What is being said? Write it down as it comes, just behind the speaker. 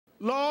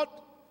Lord,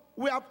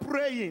 we are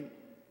praying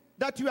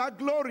that your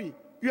glory,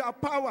 your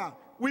power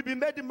will be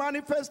made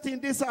manifest in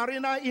this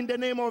arena in the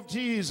name of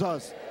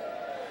Jesus.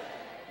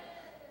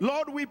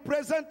 Lord, we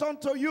present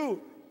unto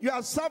you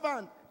your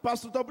servant,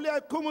 Pastor W.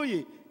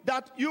 KUMUYI,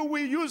 that you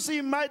will use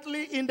him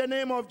mightily in the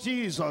name of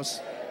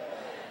Jesus.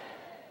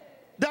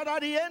 That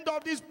at the end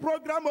of this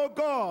program, oh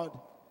God,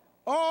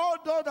 all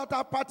those that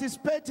have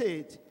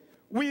participated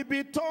will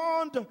be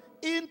turned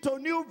into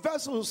new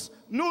vessels,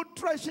 new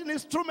threshing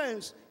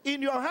instruments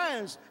in your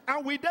hands.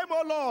 And with them,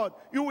 oh Lord,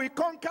 you will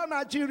conquer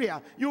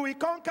Nigeria, you will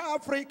conquer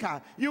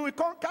Africa, you will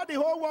conquer the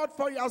whole world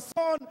for your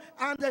son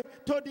and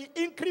to the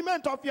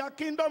increment of your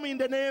kingdom in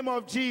the name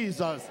of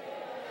Jesus.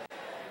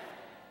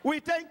 We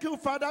thank you,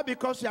 Father,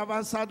 because you have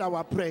answered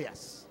our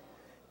prayers.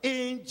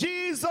 In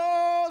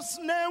Jesus'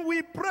 name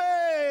we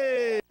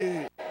pray.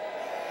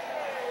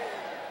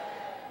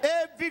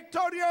 A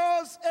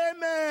victorious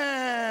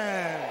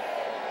amen.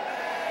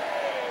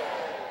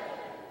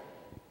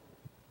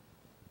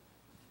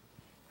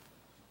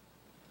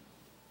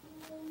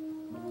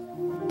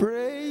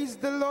 Praise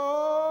the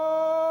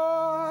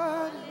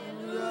Lord.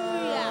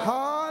 Hallelujah.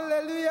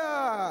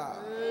 Hallelujah.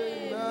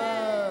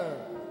 Amen.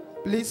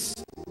 Please,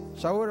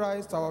 shall we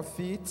rise to our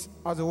feet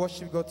as we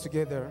worship God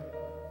together?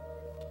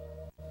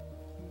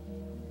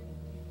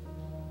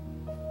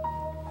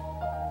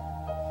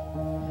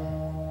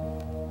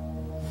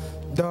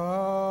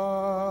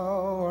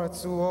 Thou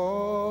art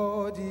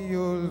worthy,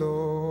 O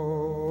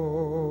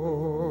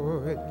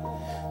Lord,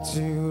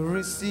 to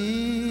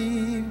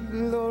receive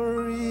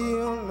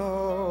glory,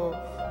 honor,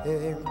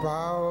 and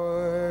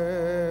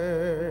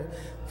power,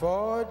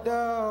 for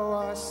thou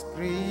hast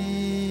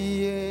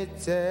created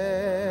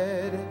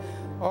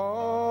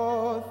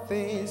all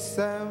things,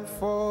 and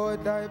for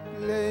thy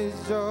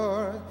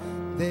pleasure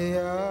they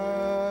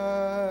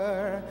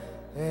are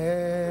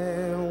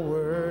and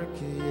were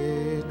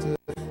created.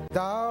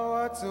 Thou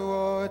art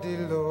worthy,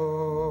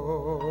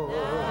 Lord.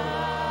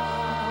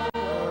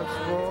 Thou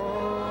art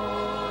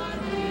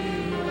worthy,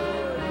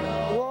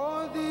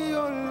 worthy, O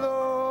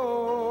Lord.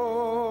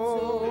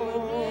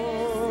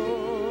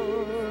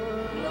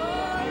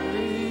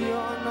 Glory,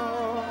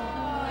 honor,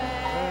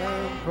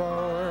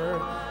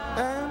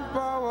 and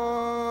power,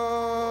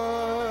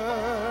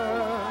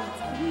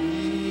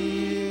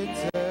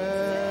 created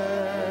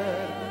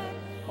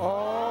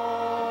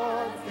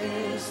all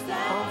things,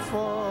 and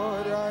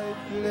for thy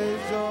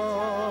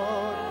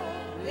pleasure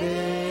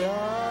they are and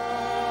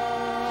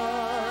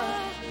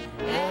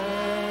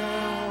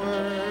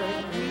were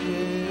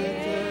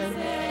created.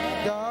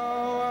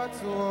 Thou art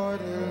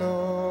worthy, Lord. Thou art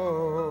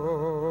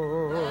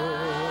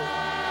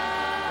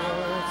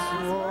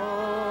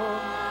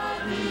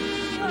worthy,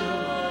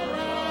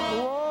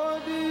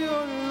 worthy, O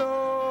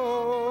Lord.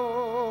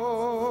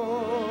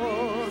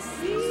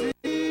 Sing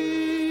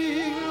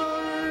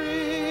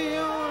glory,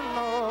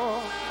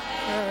 honor,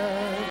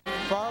 and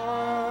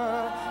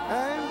power,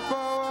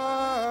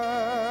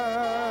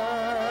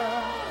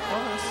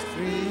 was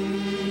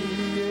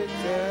created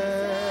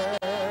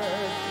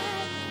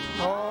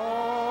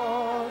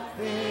all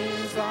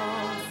things,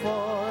 and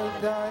for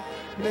thy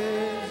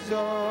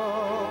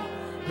pleasure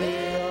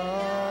they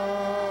are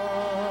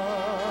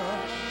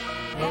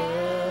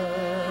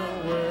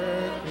and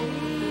were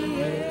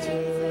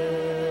created.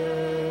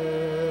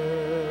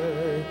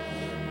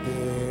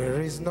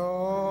 There is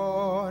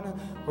none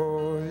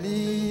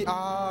holy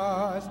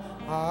as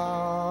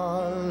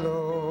our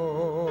Lord.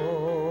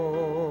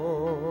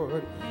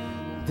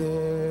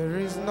 There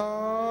is none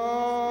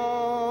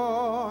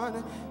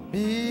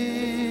beside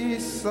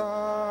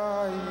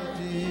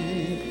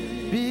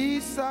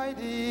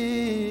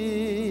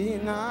thee,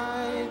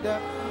 neither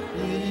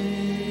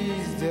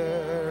is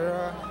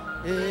there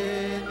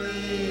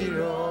any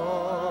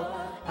rock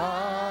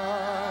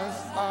as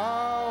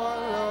our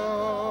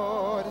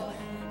Lord.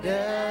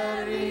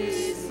 There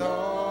is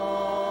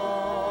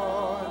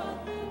none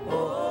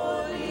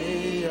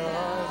holy as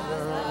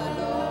our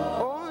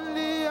Lord.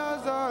 Only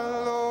as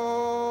our Lord.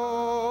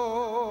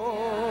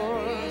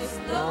 There is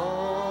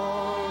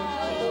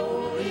none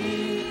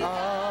holy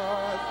as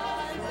our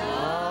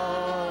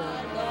Lord.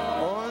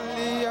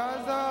 Only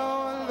as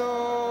our Lord.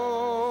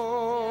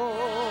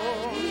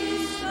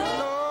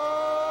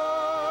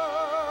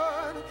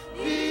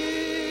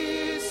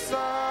 There is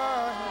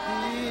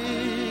none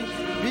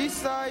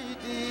beside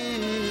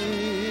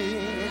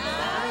thee,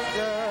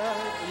 neither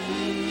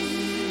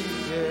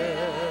is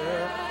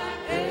there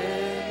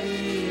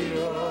any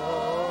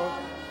rock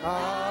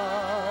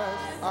as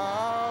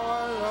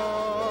our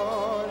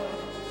Lord.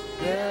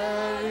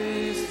 There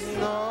is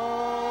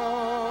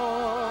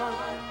none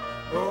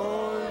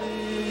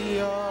holy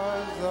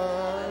as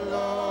our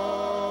Lord.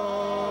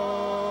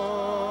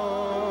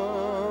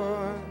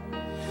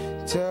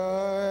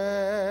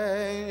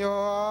 Turn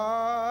your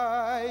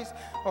eyes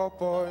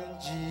upon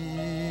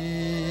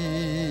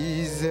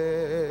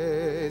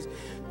Jesus,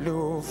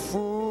 look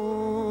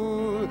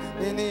full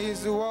in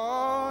his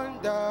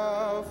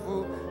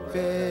wonderful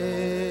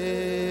face,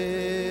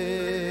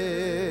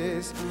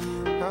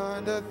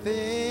 and the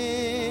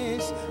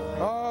things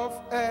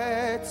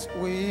hearts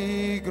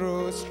we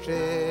grow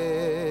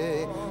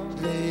strangely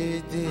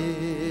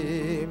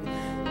dim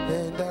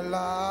in the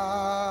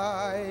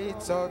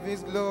light of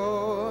His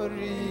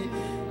glory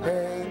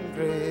and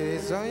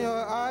grace. On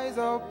your eyes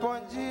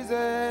upon Jesus.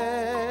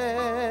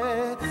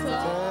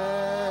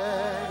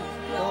 Turn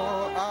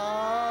your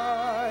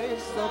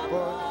eyes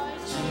upon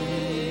Jesus.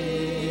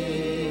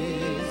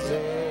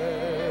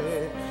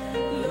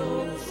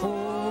 Look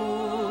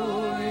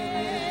full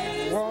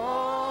in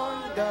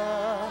wonderful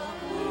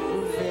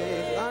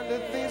faith and the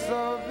things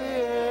of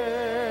the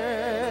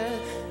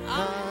earth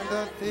and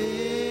the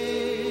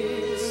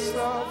things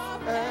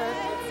of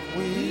earth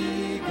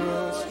we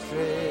grow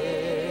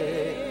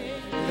straight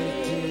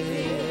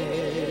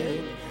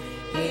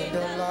in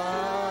the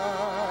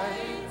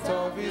light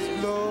of His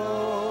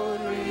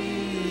glory.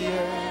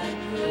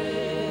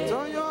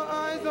 Turn your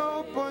eyes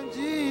upon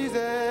Jesus.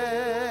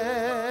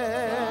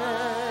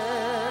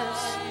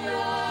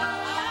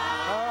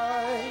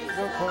 Eyes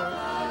upon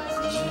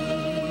Jesus.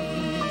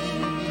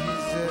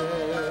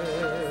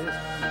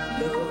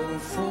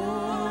 Look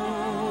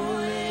full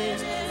in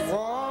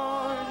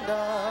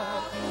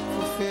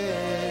wonderful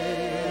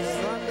face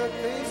and the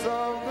things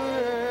of the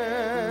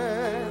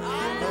earth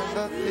and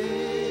the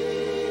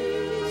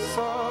things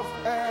of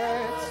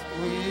earth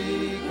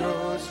we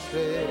grow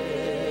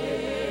straight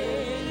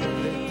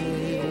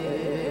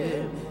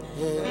in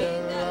the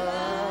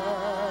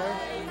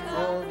light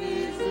of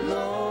His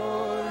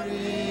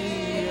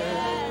glory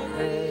and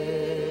grace.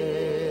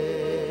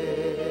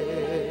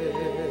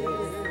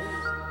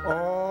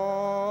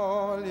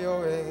 All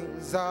your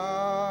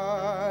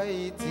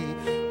anxiety,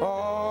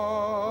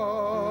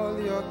 all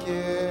your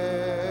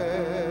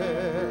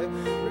care,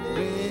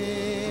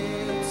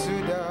 bring to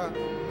the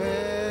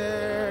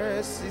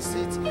mercy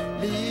seat.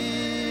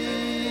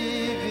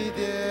 Leave it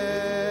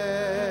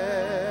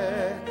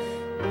there.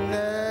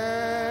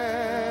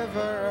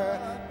 Never a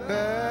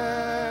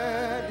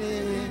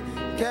burden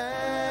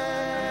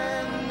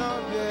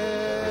cannot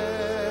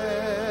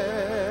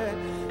bear.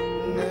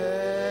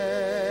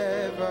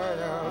 Never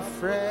a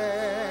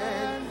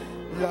friend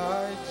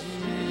like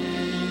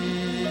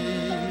Jesus.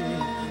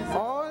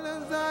 All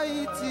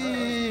anxiety,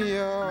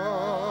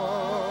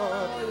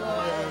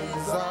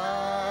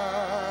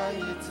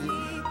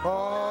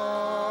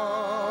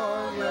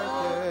 all your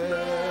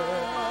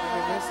care,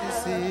 mercy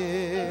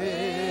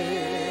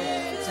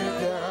seat, to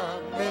the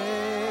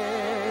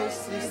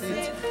mercy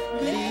seat.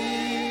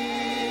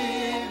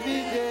 Leave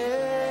it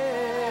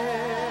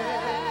there.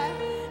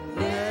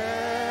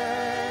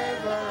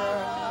 Never a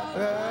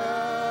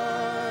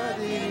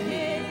burden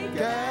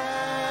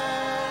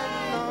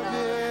cannot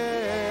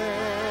bear.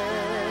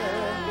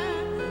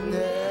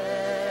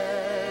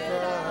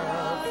 Never a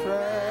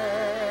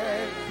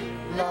friend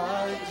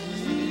like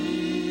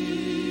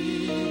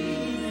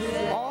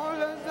Jesus.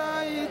 All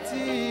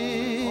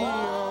anxiety,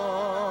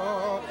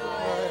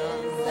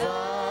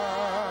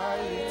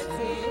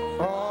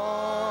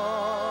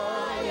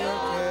 all your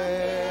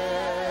care,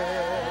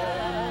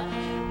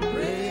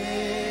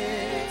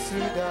 bring to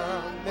the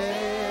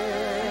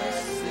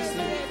mercy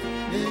seat.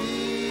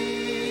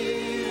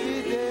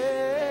 Leave it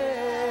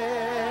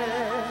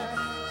there.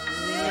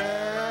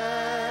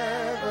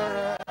 Never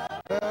a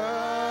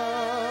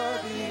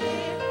burden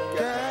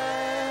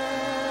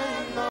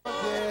cannot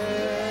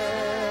bear.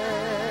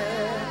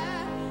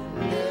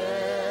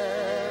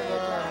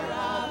 Never a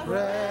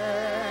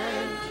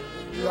friend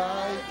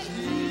like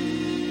Jesus.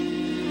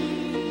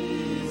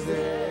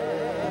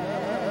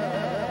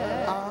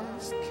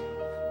 Ask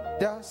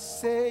the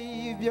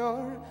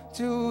Savior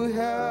to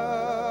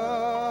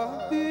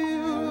help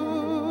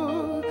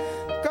you.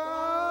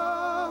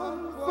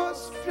 Come for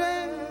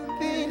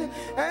strength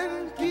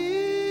and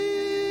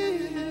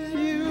keep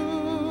you.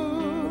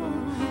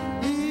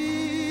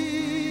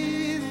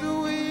 He's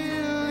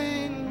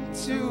willing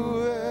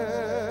to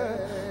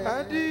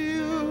aid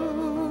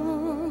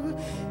you.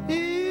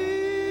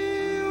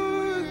 He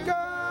will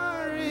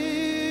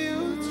carry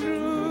you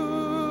through.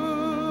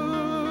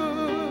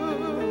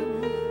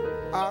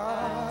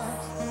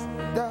 Ask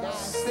the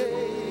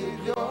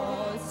Savior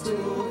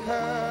to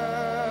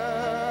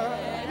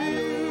help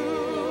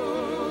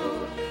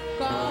you.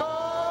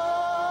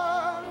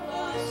 Come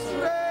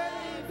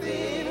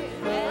strengthen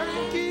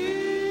and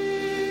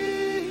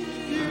keep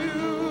you.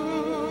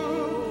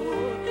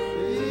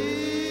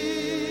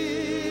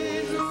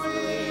 He's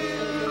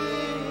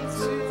willing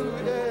to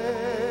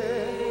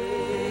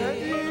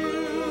aid you.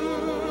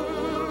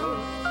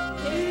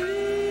 He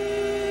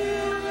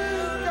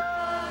will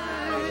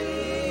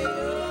carry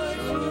you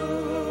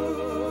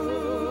through.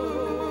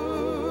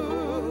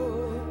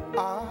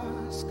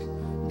 Ask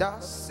the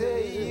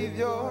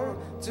Savior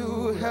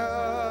to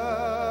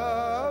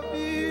help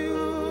you.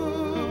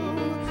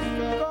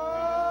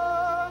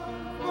 Come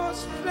for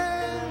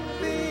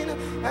strength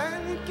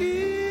and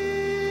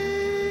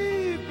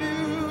keep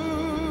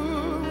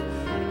you.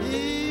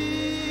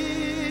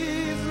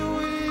 He's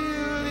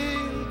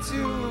willing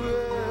to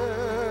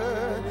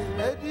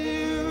aid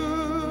you.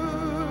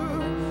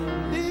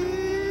 He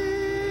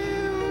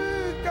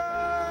will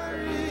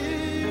carry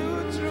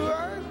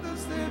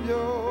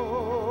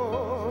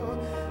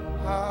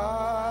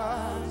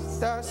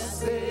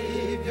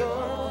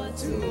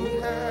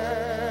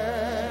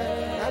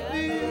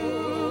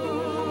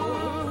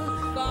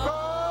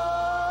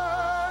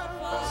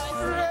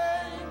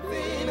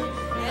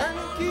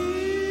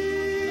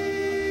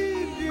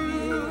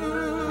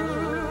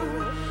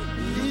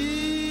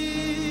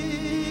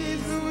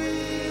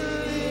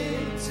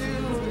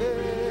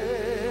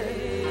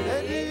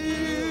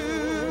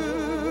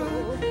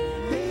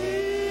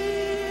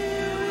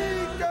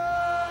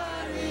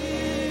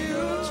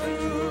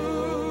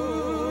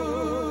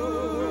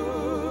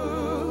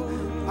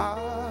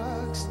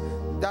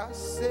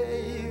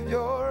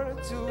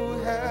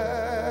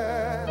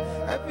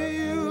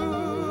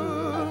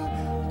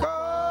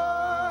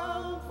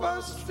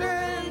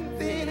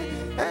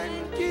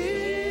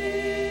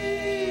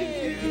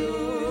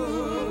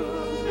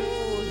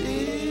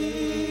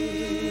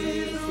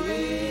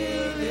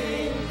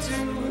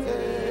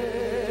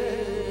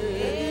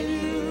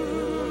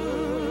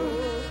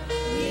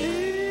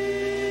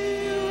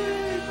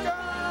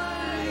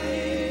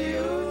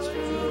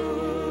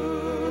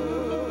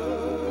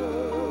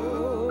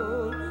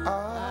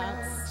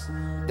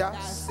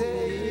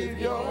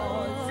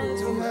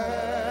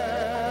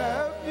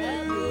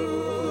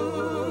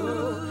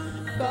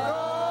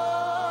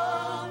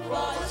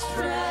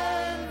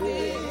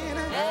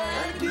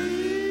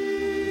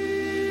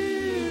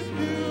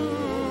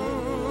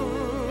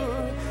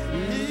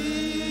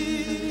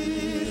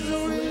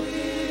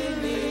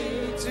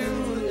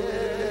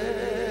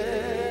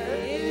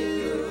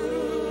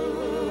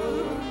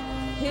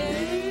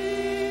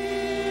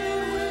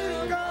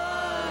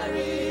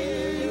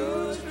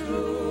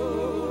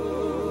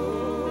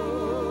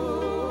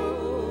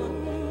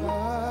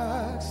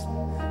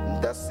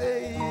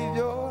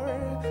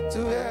Savior,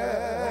 to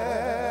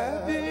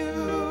have you.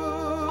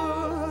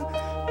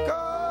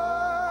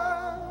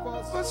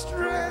 Come for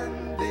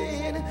strength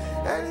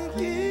and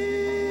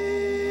give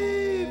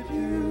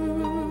you.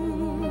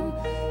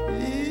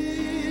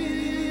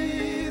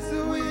 He's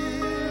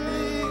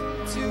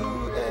willing to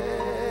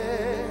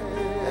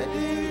help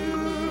you.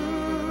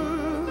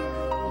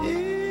 He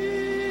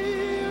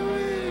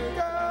will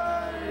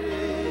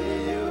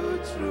carry you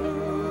through.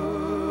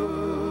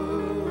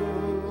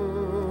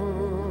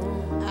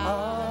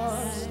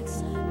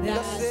 Ask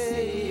the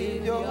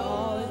Savior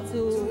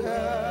to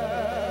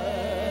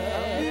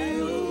help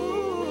you.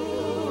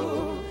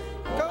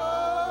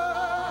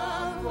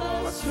 Come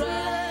for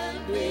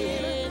strength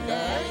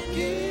and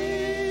give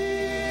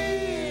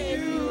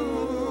you.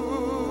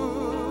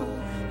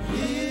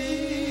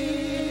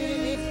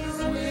 He's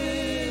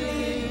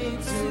willing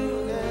to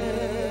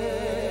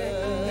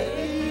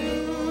aid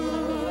you.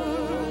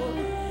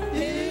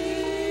 He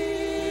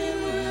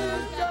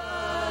will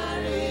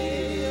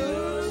carry you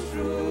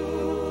through.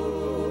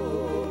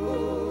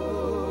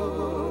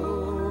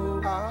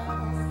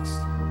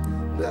 Ask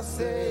the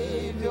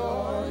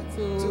Savior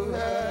to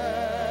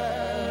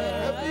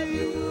help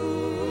you.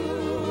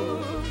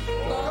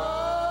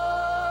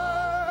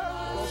 Come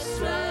for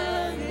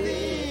strength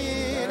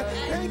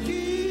and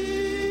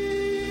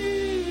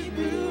give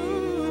you.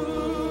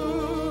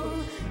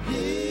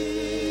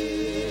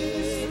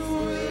 He's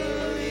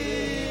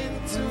willing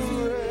to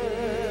help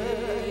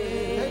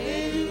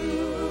you.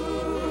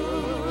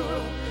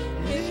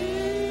 He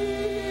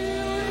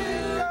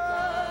will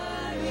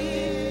carry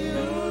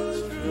you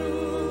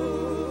through.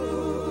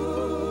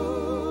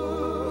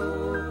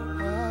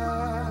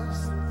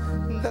 Ask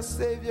the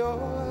Savior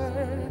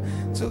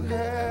to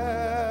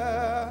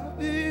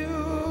help you.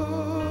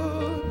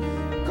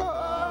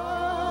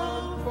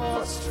 Come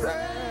for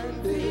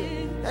strength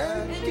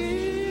and keep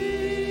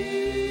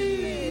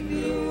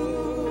you.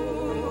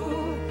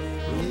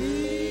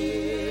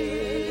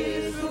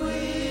 He's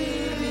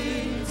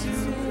willing to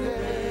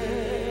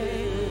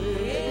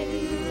help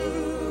you.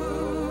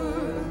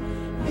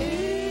 He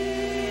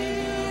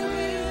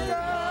will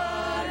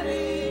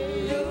carry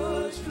you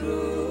through. Ask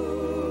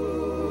the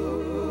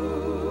Savior to help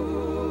you. Come for strength and give you.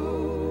 He's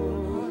willing to aid you. He will carry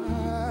you through.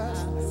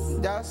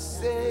 Ask the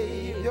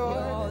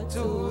Savior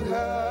to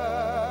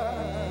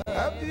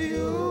help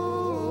you.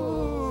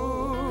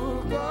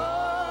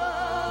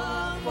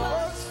 Come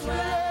for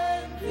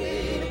strength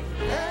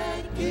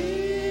and give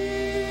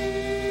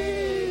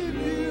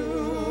you.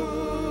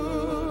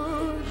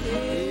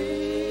 He's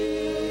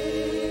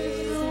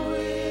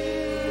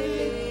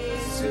willing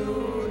to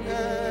help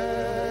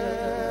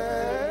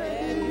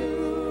you.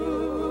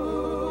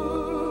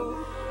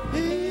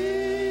 He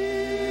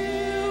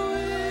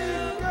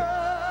will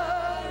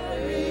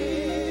carry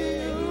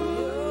you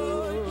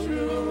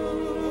through.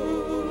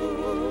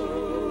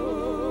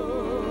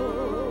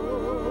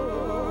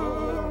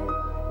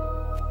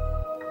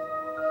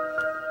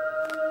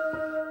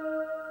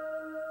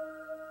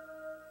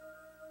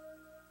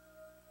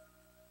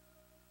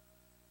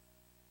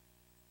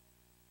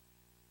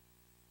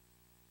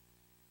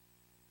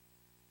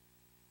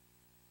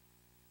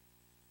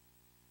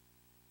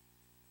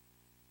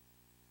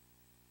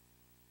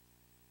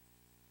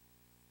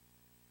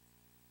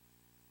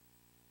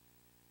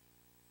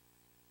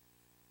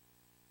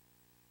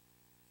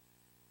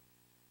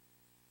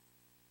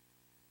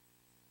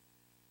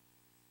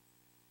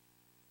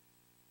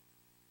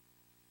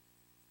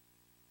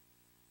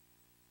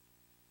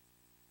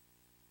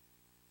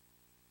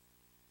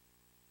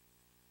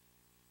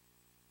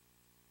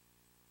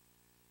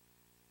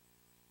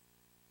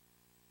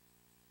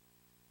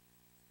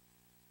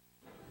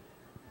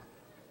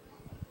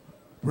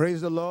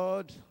 Praise the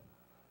Lord.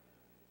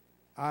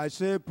 I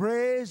say,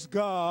 praise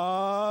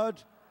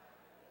God.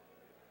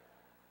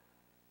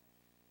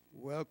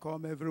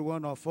 Welcome every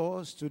one of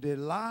us to the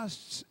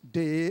last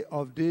day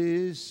of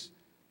this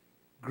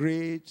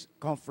great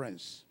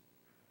conference.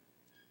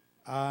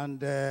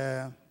 And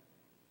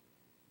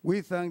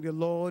we thank the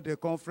Lord. The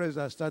conference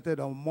that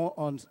started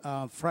on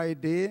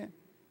Friday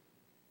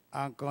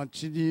and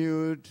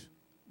continued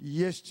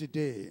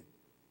yesterday.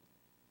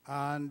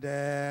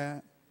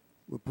 And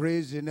we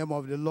praise the name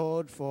of the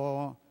Lord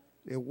for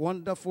the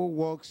wonderful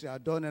works He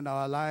has done in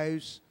our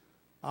lives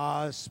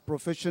as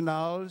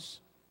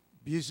professionals,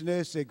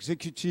 business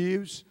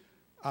executives,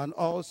 and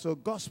also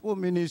gospel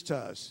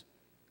ministers.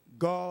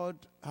 God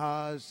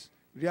has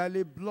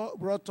really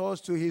brought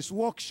us to His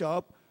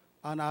workshop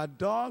and have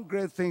done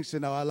great things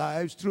in our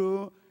lives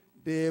through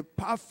the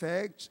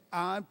perfect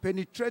and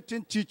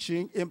penetrating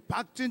teaching,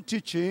 impacting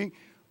teaching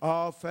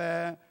of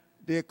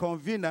the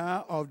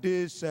convener of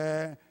this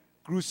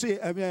crusade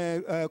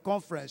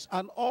conference,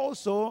 and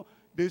also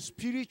the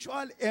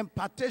spiritual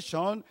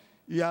impartation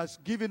he has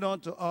given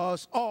unto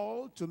us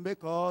all to make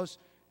us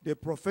the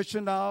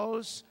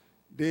professionals,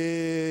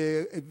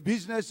 the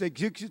business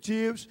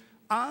executives,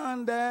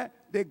 and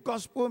the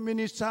gospel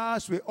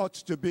ministers we ought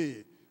to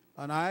be.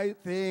 And I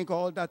think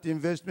all that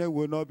investment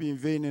will not be in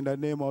vain in the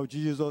name of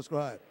Jesus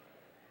Christ.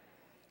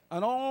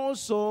 And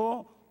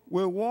also,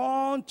 we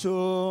want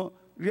to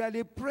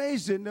really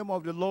praise the name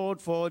of the Lord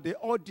for the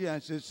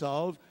audience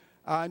itself.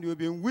 And you've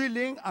been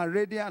willing and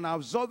ready and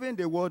absorbing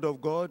the word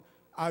of God.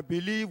 I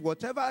believe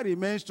whatever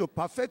remains to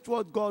perfect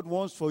what God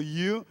wants for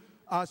you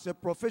as a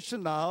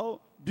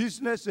professional,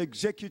 business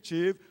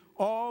executive,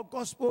 or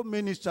gospel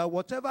minister,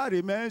 whatever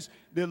remains,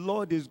 the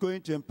Lord is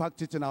going to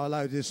impact it in our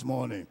lives this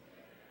morning.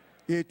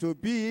 It will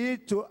be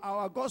to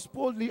our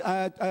gospel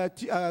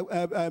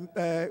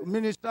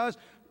ministers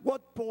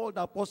what Paul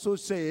the Apostle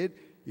said.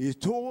 He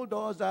told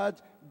us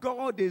that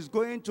God is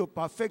going to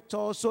perfect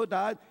us so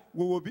that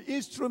we will be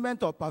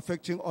instrument of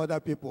perfecting other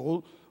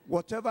people.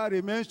 Whatever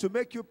remains to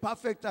make you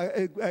perfect,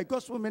 a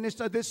gospel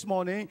minister this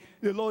morning,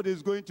 the Lord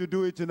is going to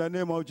do it in the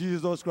name of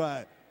Jesus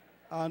Christ.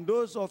 And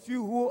those of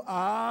you who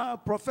are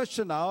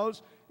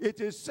professionals, it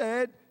is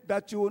said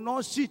that you will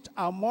not sit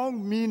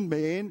among mean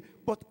men,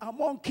 but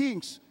among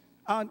kings.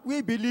 And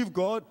we believe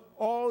God,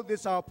 all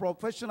these are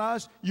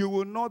professionals, you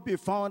will not be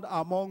found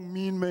among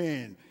mean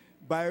men.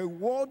 By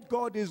what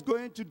God is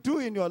going to do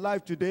in your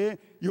life today,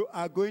 you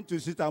are going to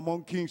sit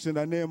among kings in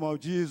the name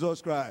of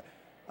Jesus Christ.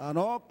 And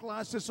all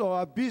classes of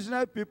our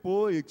business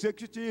people,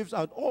 executives,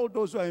 and all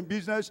those who are in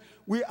business,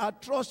 we are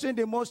trusting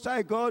the Most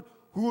High God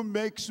who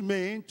makes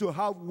men to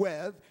have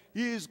wealth.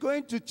 He is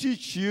going to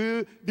teach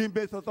you the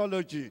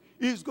methodology.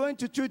 He is going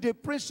to teach the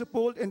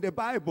principle in the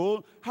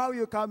Bible, how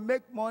you can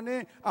make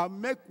money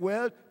and make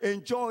wealth,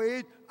 enjoy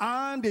it,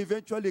 and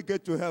eventually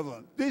get to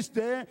heaven. This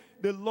day,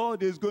 the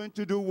Lord is going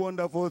to do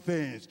wonderful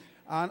things.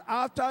 And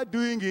after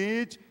doing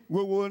it,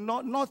 we will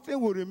nothing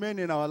will remain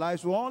in our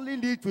lives. We only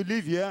need to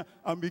live here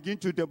and begin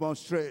to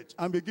demonstrate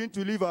and begin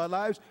to live our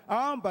lives.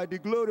 And by the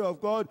glory of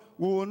God,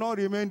 we will not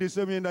remain the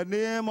same in the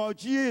name of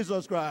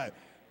Jesus Christ.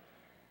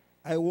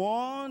 I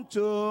want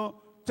to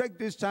take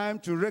this time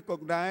to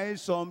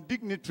recognize some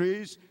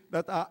dignitaries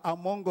that are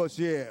among us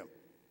here.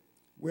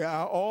 We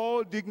are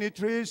all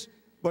dignitaries,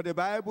 but the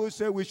Bible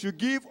says we should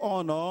give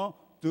honor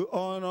to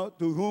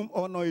whom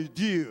honor is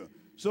due.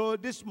 So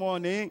this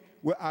morning,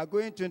 we are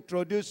going to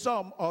introduce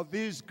some of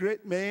these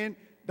great men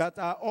that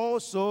are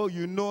also,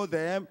 you know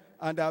them,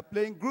 and are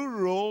playing good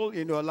role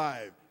in your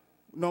life.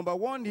 Number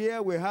one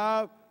here, we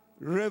have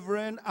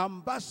Reverend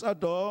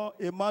Ambassador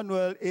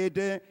Emmanuel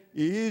Ede.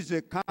 He is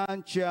the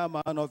CAN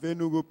chairman of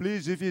Enugu.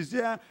 Please, if he's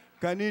here,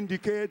 can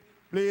indicate,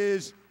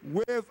 please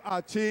wave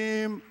at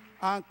him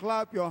and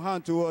clap your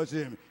hand towards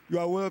him. You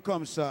are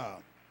welcome, sir.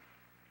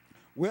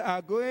 We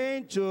are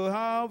going to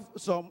have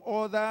some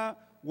other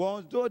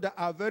ones, though there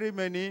are very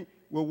many.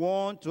 We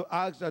want to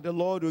ask that the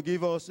Lord will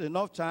give us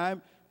enough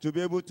time to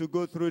be able to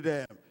go through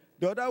them.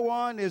 The other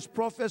one is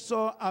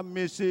Professor and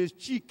Mrs.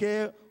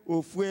 Chike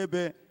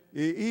Ofuebe.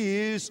 He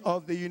is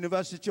of the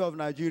University of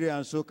Nigeria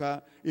and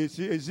Nsukka.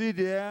 Is he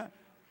there?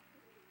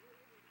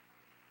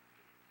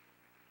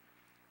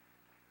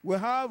 We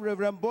have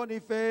Reverend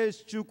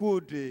Boniface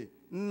Chukwudi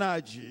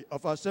Naji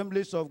of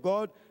Assemblies of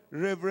God,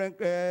 Reverend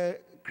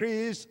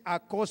Chris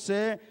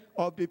Akose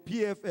of the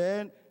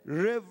PFN,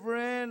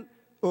 Reverend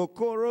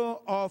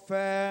Okoro of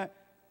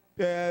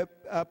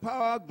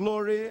Power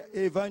Glory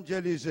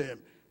Evangelism.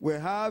 We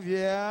have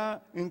here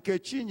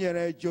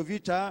Nkechinyere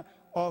Jovita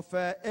of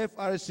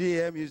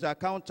FRCM, his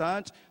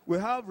accountant. We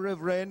have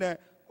Reverend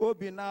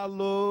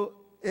Obinalo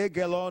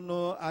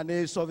Egelono and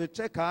a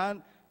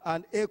Sovitekan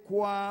and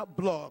Equa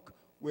Block.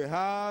 We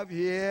have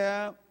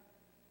here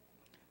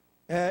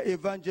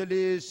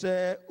Evangelist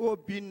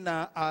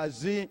Obina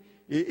Azi.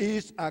 He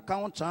is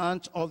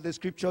accountant of the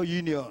Scripture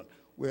Union.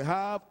 We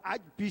have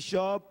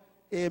Archbishop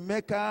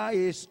Emeka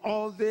is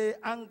of the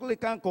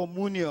Anglican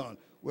Communion.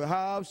 We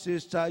have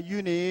Sister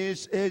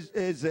Eunice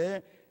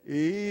Eze.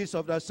 He is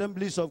of the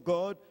Assemblies of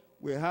God.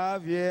 We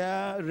have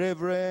here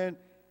Reverend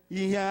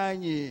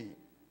Ihanyi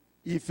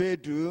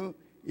Ifedu.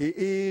 He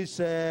is,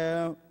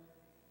 the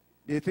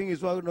thing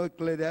is not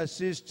clear there,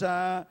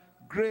 Sister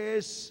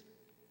Grace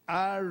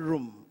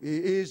Arum. He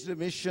is a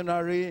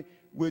missionary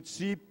with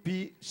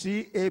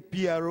CAPRO.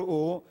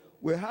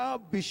 We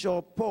have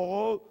Bishop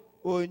Paul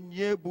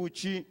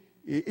Onyebuchi.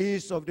 He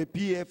is of the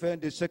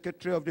PFN, the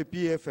secretary of the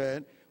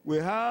PFN. We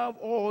have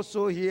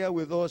also here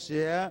with us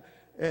here,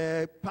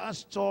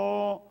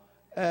 Pastor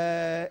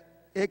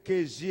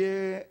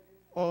Ekezie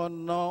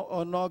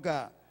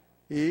Onoga.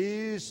 He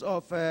is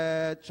of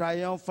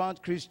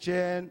Triumphant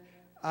Christian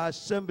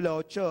Assembly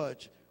or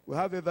Church. We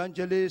have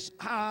Evangelist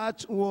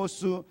Hart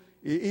Wosu.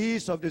 He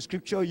is of the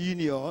Scripture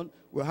Union.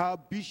 We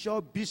have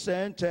Bishop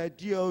Vicente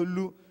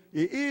Diolu.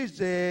 He is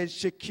the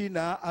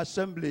Shekinah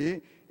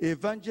Assembly.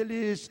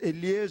 Evangelist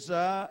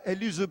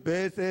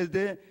Elizabeth is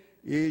the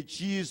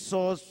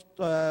Jesus,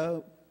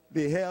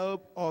 the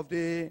help of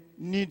the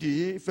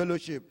needy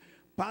fellowship.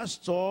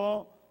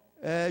 Pastor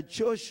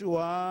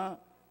Joshua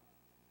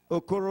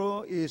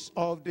Okoro is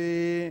of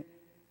the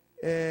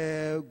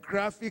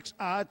graphics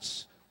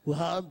arts. We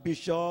have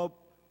Bishop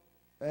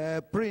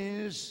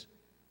Prince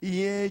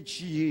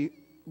E.G.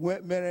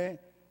 Mere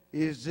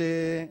is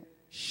the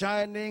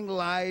Shining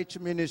Light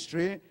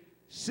Ministry.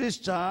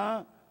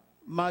 Sister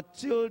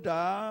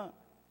Matilda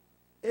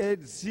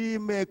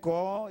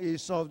Edzimeko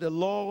is of the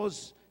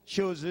Lord's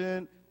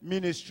Chosen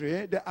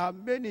Ministry. There are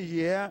many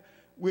here.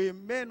 We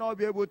may not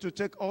be able to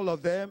take all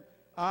of them,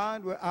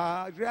 and we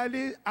are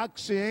really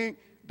asking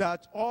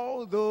that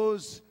all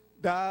those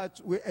that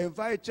we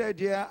invited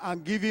here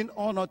and giving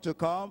honor to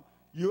come,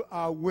 you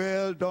are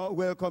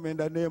welcome in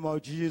the name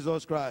of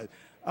Jesus Christ.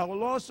 I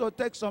will also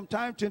take some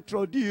time to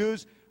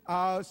introduce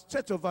our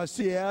state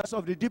overseers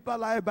of the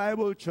Deeperlife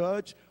Bible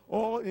Church,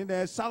 all in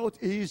the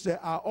southeast. They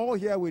are all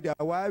here with their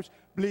wives.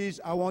 Please,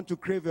 I want to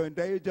crave your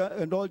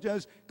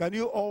indulgence. Can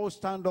you all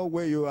stand up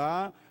where you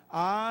are,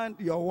 and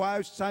your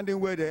wives standing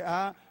where they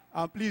are,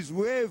 and please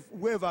wave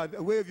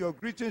your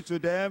greetings to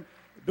them.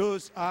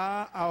 Those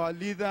are our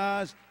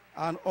leaders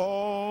and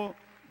all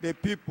the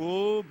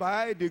people,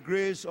 by the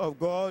grace of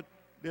God,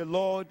 the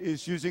Lord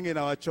is using in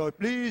our church.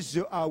 Please,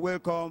 you are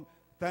welcome.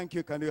 Thank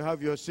you. Can you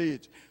have your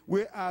seat?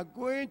 We are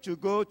going to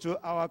go to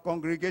our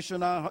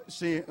congregational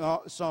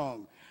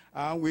song,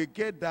 and we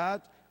get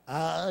that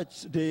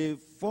at the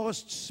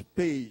first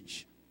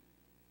page.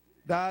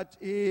 That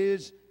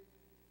is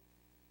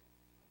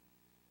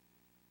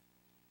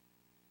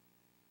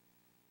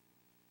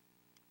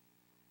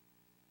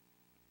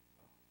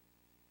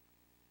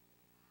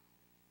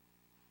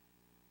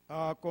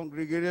our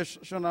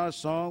congregational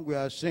song. We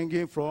are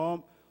singing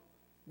from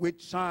 "With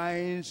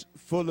Signs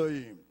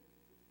Following."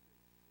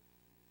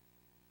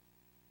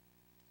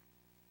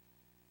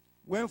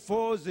 When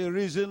forth the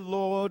risen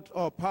Lord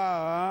of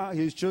power,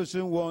 his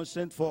chosen one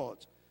sent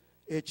forth,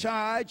 a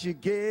charge he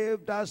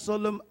gave that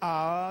solemn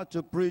hour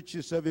to preach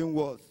his saving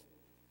worth.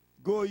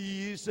 Go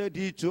ye, said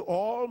he, to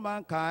all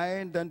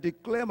mankind, and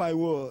declare my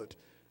word,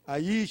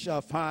 and ye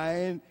shall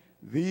find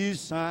these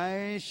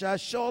signs shall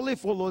surely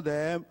follow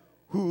them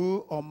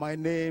who on my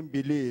name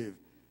believe.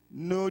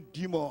 No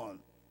demon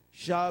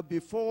shall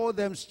before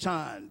them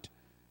stand,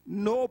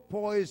 no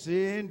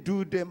poison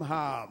do them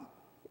harm.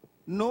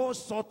 No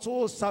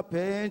subtle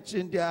serpent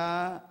in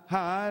their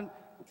hand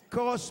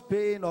cause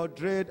pain or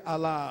dread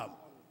alarm.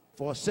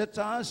 For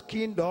Satan's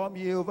kingdom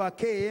he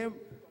overcame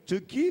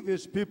to give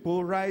his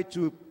people right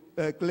to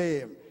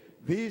claim.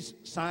 These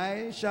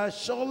signs shall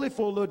surely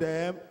follow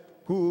them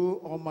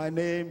who on my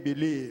name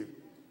believe.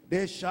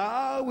 They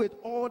shall with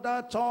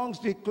other tongues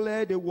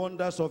declare the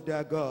wonders of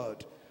their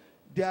God.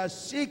 The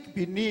sick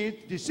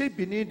beneath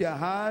their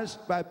hands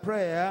by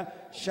prayer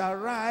shall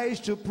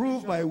rise to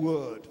prove my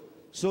word.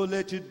 So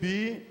let it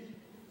be.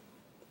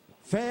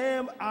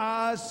 Firm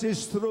as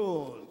his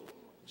throne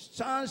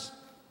stands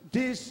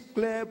this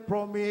clear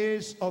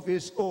promise of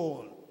his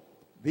own.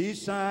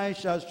 These signs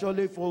shall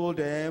surely follow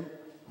them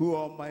who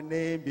on my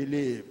name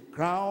believe.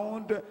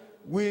 Crowned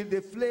with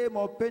the flame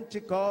of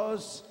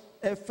Pentecost,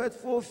 a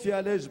faithful,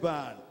 fearless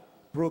band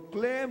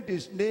proclaimed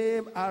his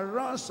name. A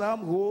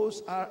ransom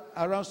host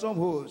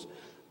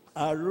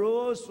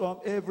arose from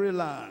every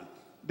land.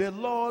 The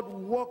Lord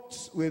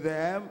walked with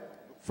them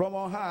from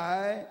on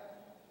high.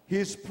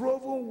 His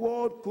proven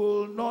word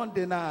could none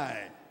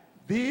deny.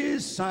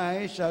 These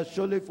signs shall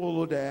surely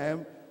follow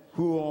them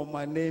who on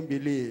my name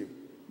believe.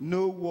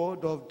 No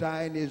word of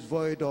thine is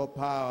void of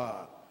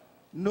power.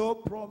 No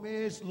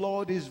promise,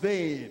 Lord, is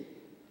vain.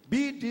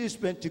 Be this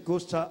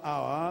Pentecostal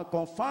hour,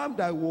 confirm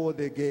thy word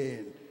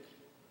again.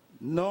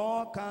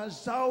 Nor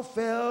canst thou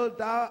fail,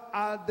 thou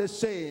art the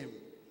same,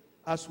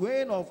 as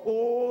when of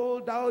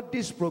old thou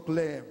didst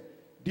proclaim.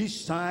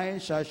 These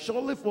signs shall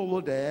surely follow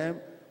them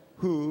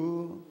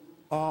who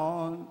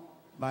on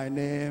my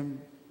name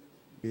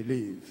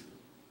believe.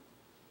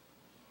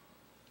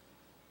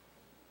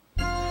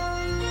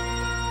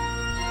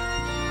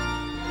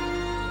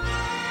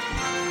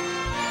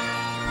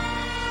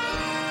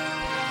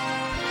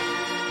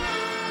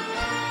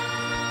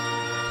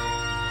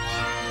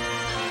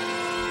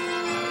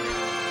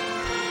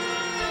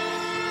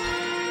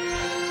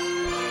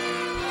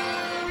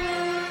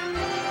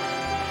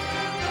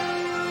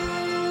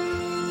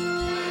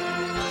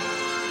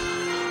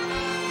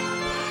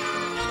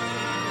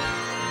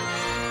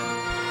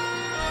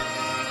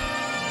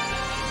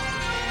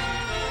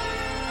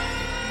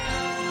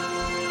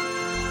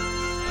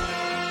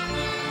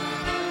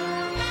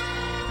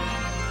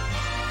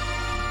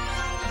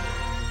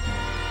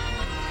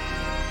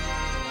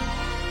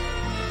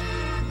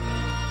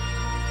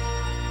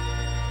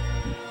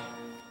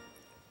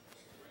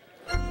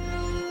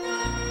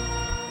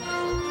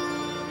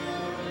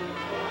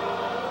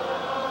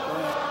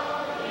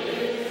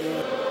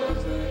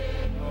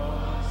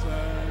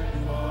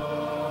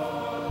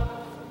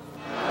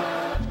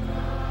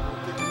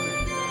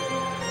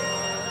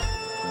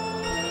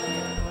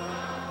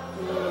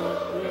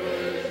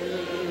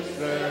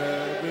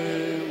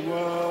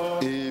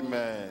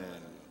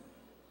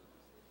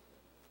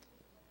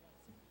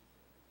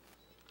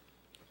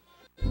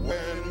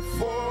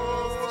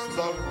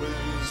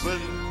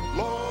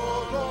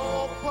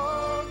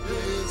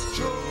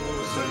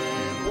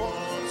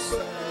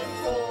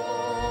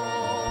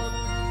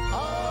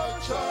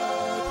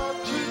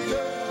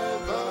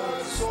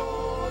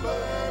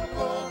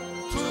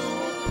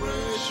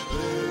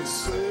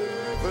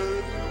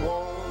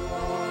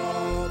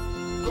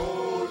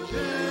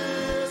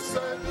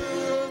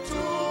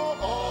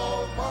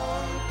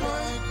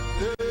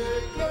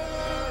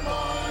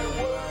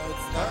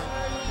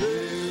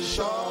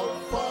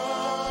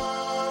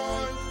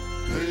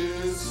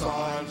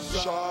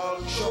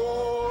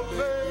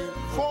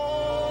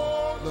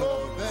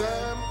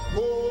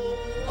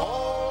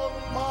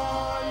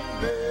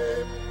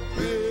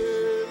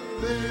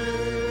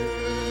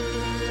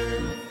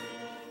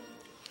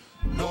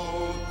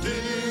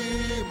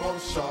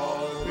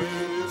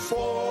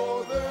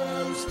 for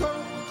them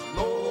stand,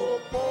 no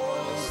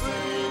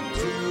poison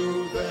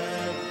to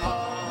them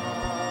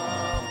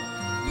harm,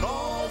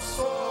 no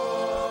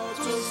sword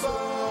to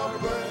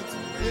serpent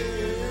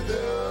in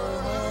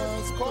their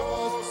hands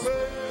cause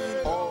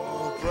pain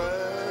or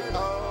dread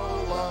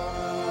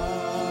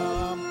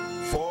alarm.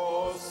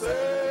 For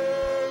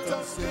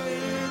Satan's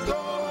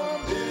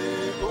kingdom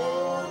is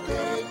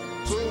broken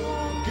to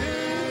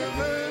give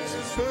his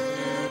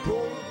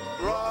people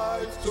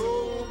right to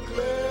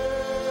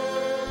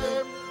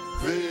claim.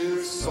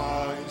 This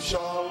sign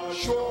shall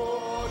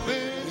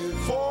surely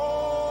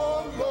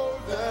follow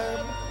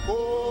them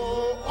who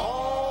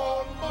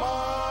on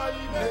my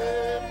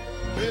name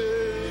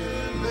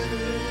believe.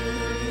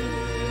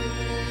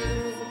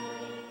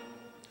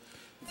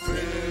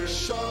 They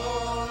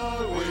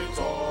shall with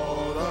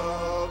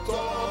all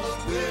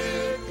tongues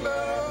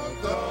declare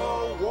the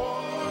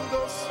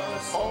wonders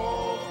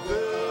of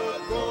their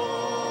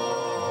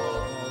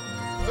God.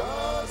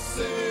 The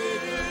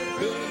sick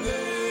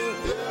beneath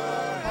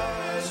their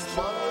hands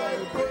by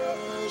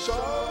prayer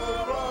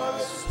shall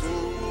rise to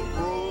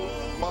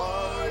prove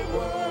my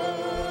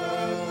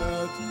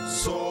word.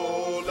 So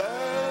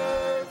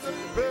let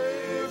it be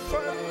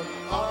fair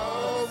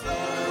as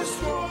the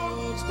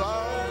strong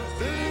stand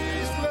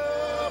these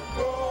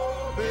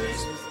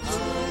promise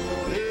to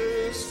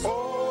his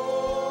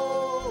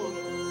own.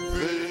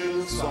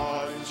 This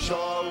sign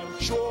shall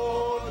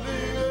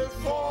surely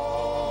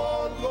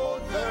follow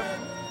them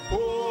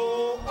who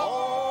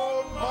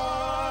on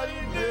my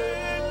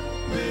name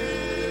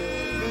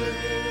believe.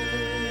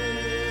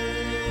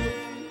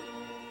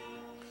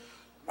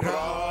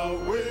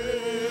 Crowned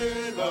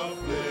with the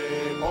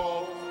flame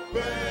of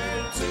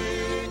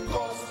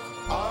Pentecost,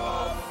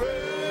 our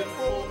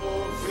faithful,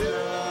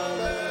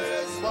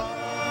 fearless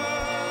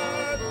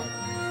man,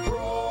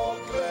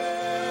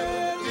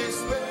 proclaim his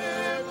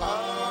name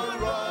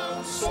and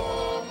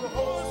ransom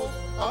host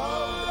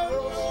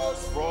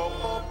arose from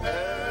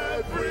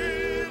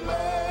every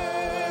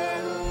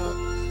land.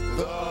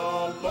 The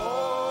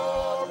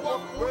Lord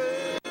walked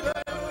with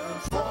them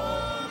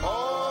from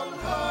on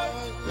high,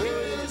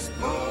 his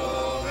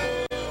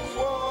proving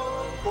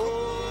one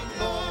could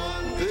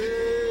not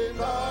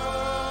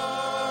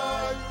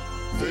deny.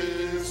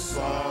 This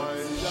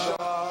sign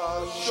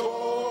shall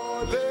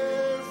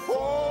surely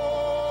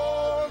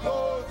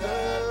follow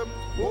them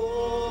who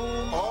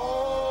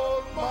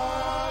on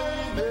my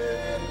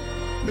name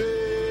believe.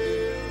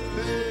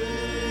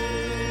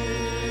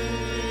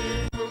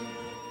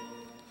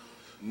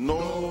 No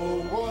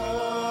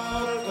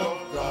word of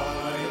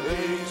thine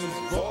is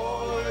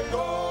void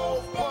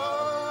of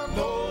power,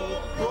 no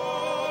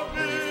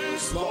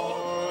promise,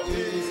 Lord,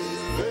 is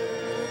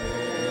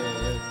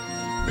vain.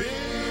 Be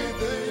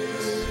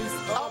this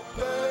a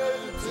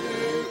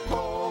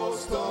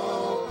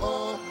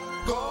Pentecostal,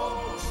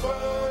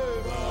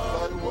 confirm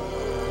thy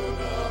word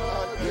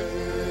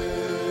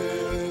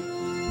again.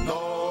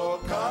 Nor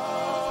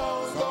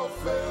canst thou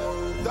fail,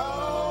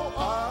 thou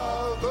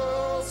art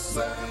the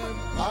same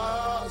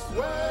as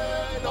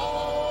when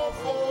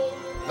of old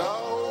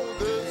thou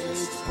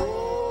didst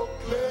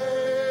proclaim.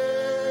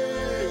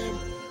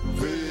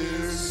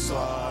 This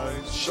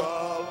sign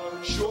shall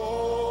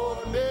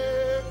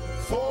surely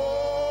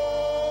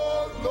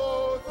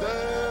follow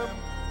them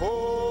who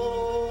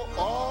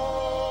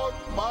on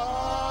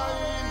my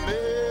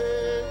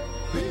name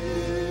believe.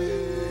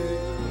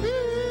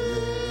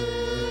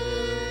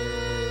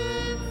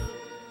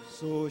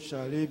 So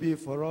shall it be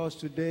for us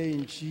today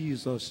in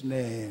Jesus'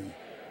 name.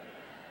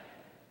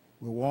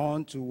 We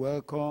want to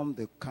welcome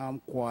the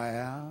camp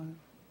choir.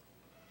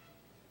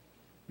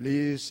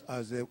 Please,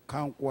 as the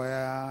camp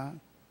choir,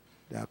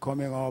 they are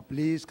coming up,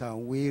 please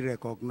can we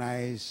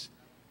recognize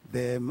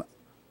them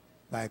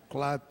by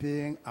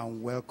clapping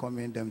and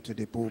welcoming them to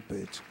the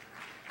pulpit.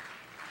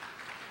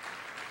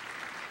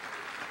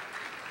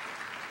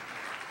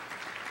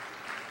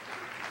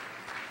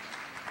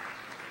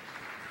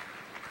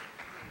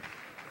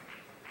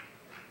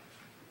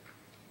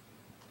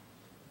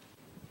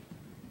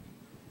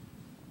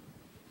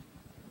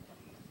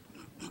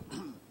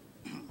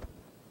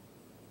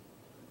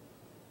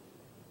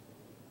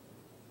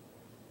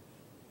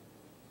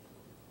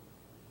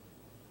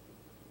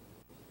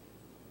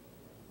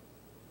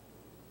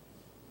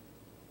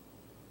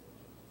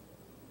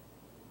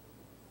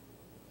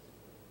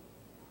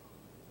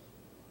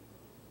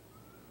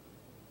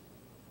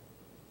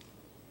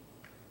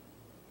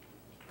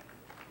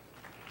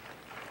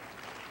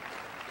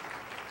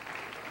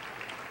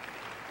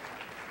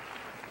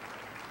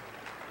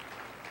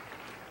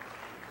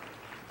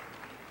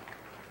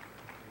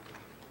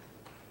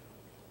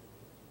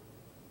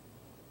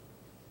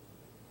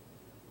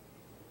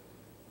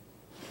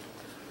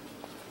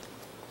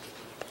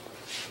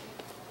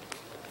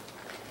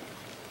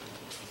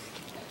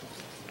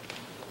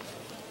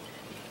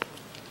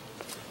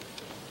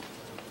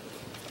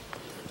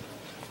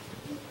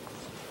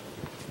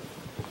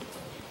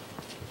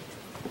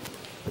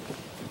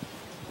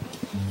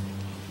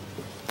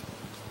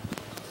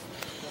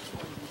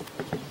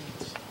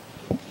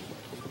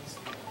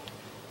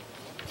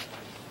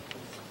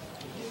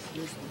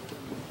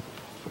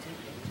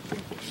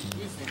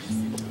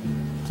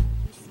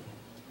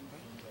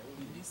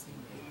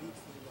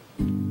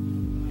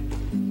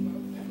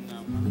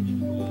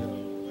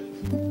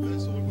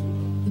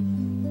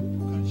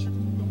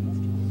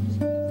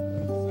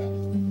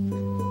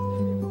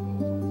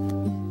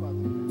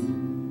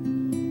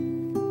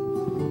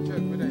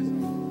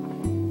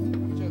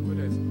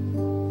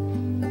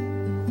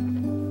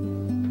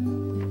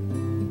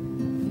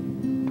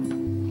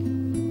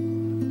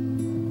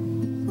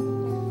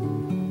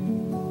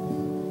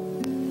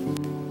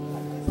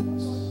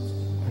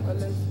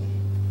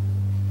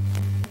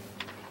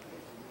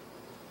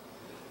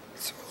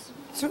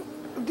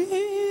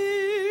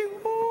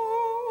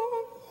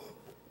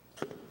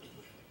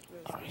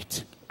 All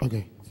right.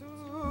 Okay.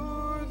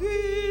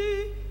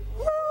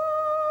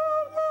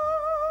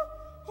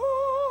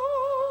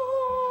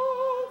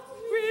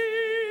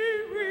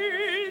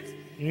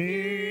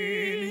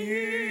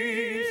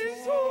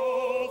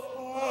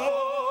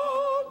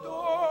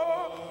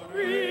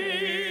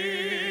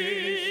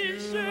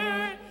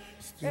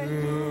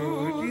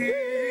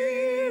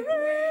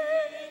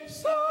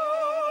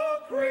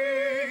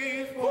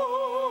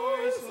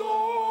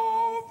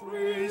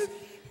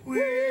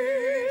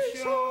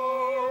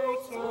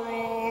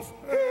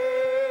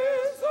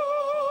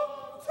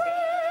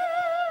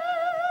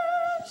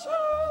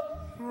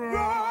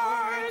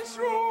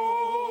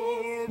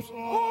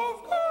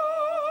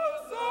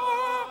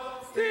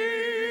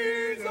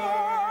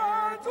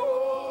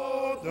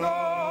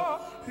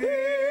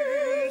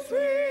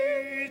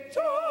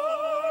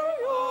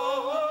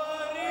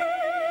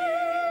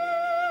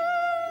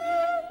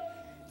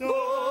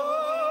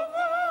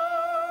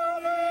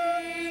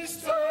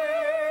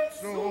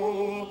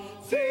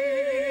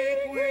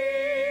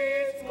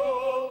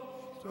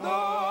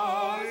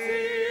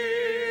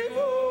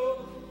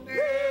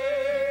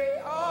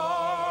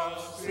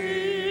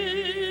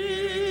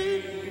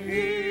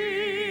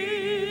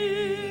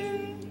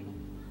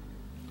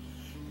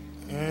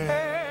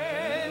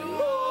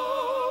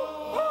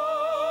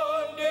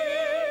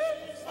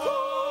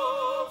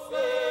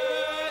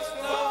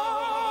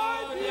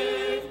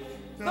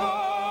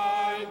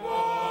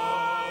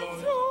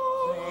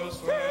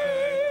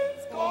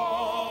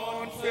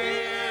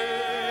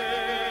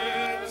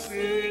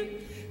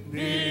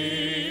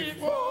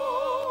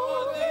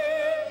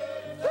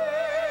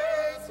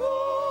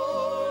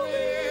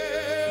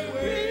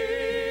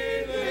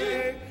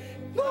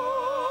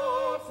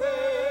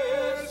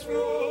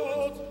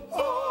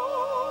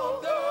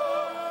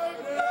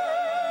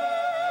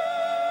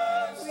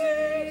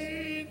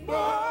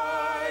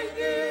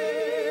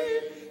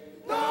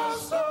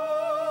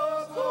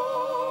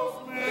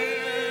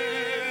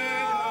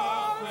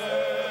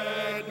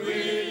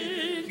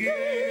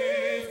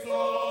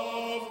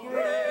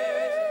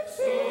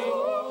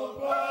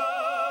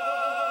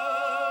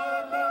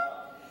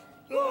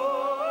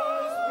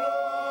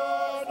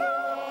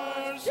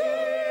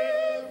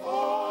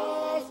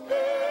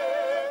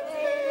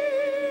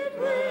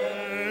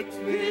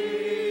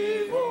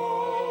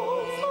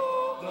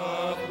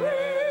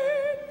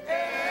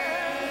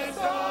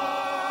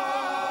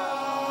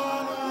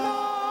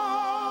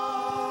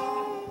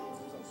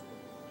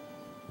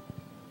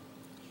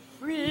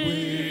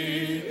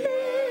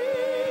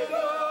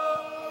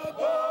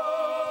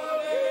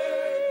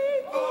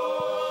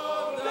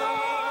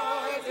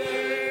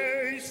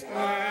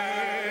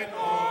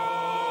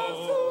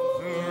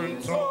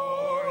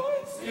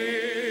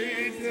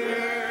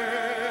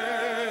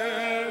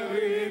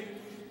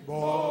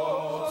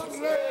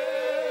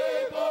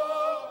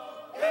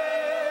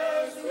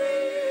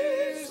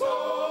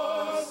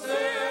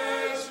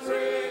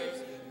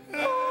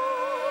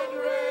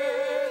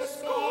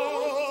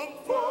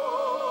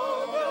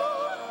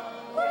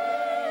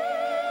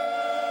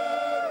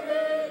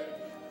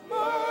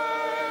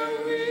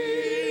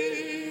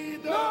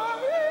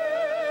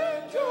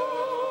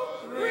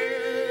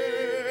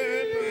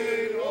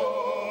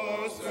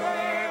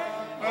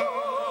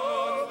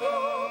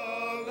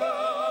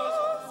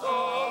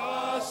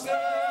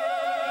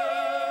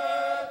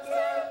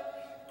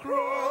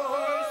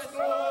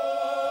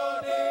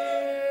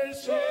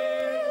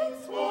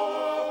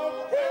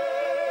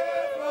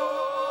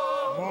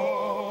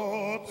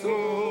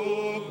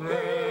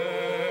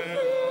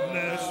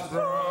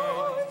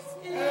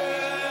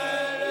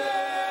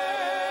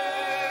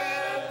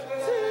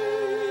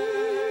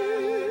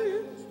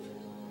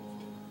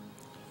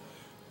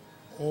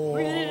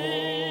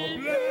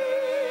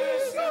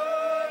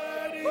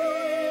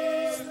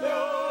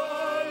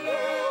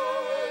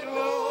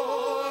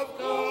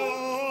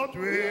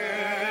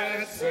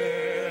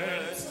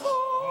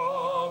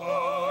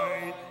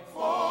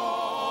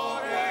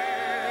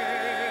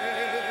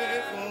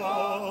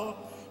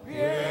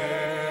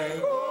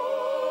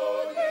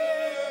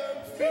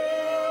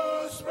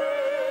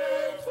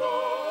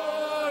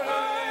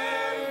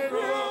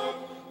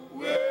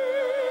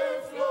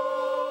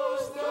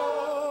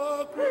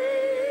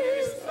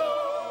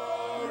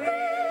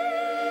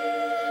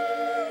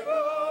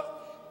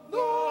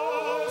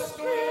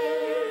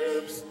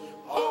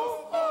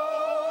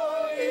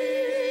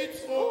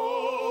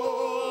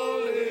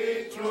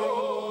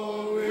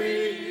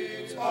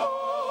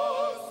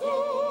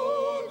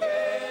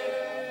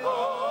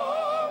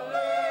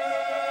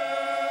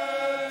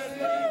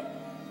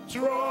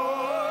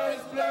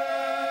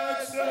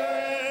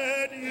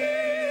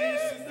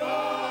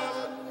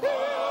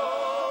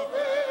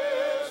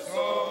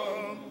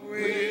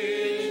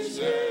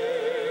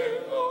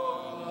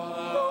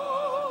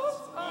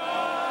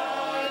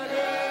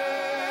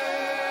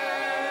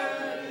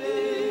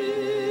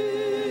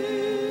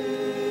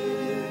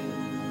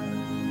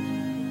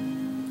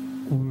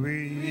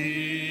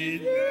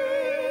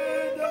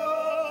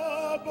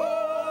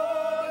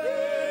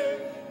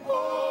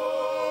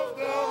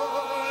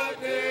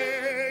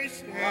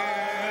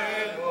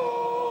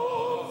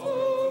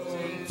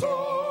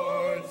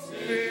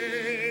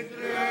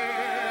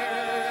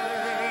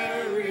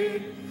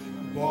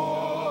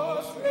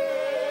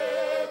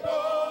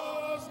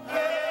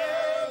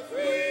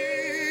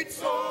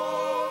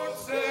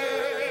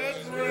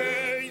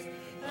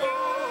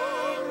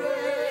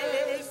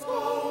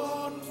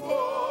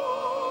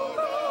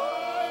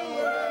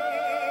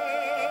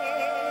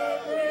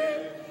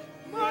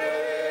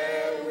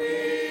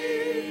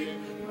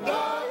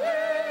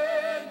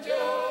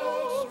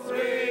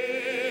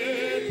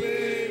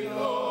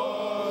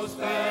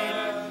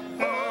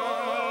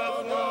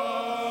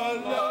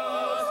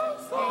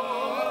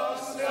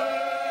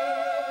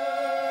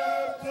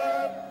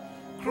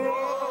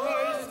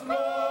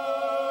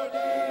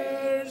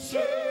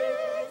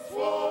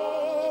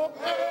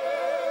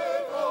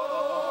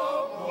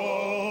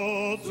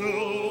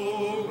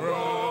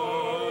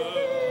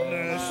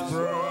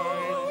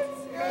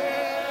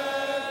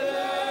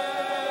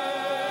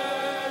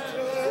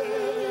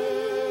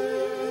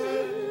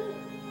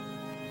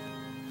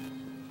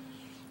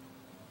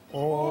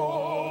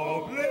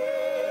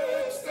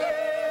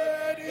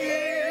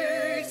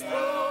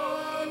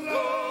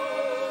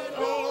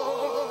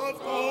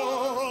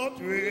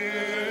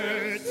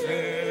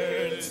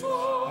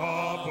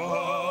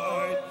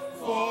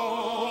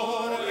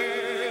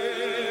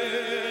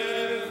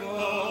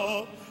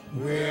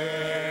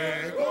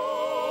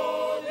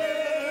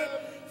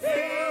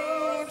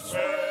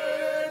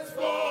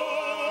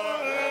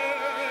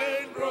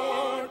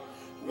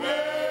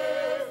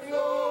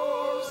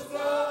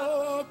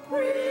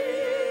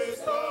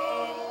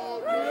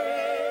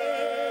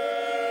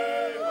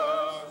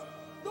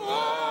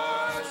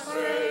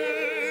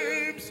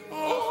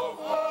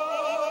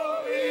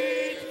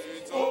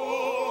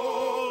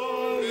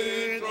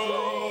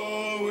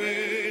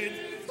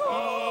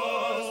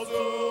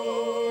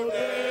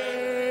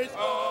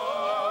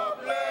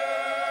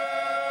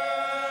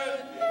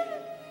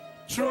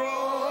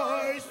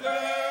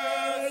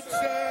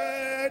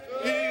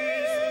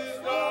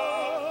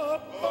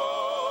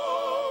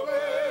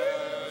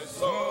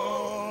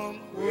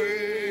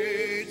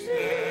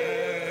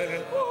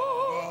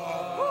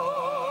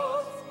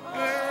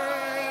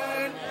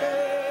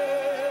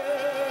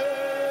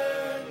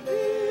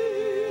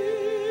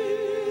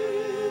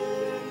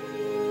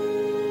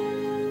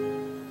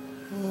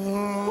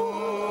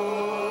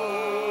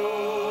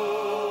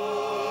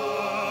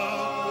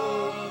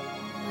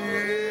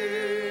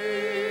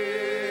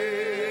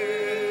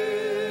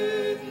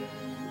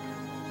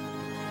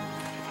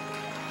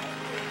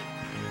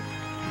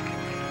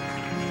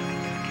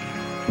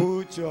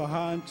 Put your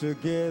hand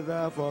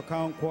together for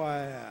Akanmu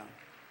Choir.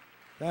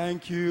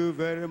 Thank you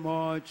very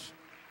much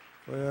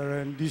for your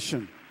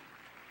rendition.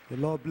 The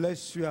Lord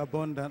bless you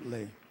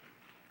abundantly.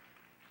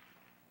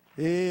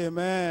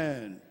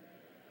 Amen.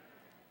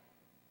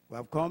 We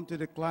have come to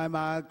the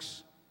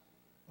climax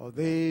of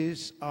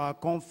this our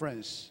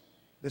conference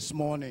this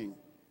morning.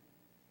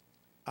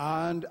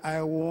 And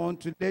I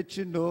want to let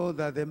you know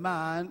that the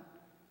man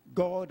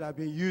God has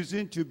been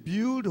using to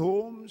build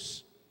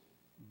homes,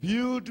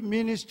 build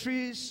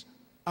ministries,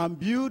 and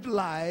build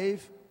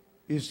life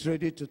is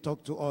ready to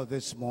talk to us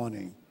this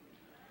morning.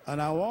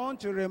 And I want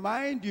to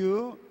remind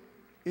you,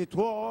 it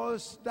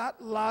was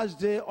that last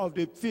day of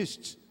the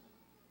feast.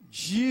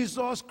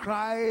 Jesus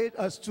cried,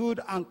 stood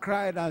and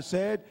cried and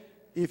said,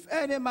 if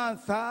any man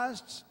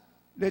thirsts,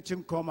 let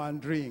him come and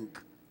drink.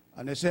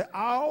 And he said,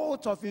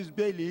 out of his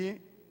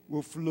belly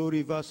will flow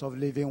rivers of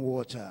living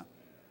water.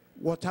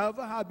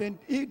 Whatever had been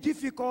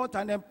difficult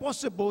and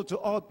impossible to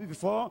us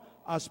before,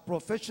 as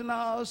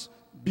professionals,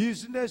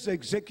 business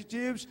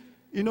executives,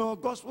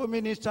 gospel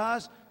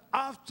ministers,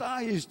 after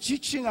his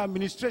teaching and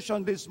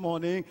ministration this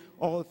morning,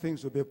 all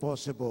things will be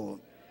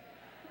possible.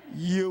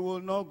 You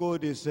will not go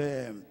the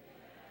same.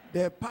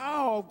 The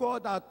power of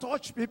God that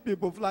touched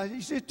people, like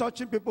you see,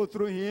 touching people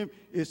through him,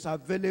 is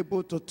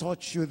available to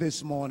touch you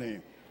this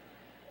morning.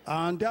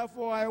 And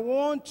therefore, I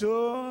want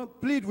to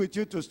plead with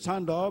you to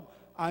stand up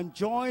and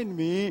join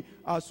me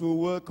as we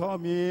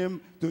welcome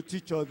him to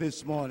teach us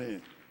this morning.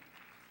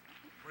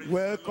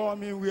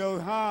 Welcome him with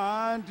your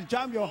hand.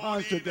 Jam your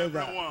hands together.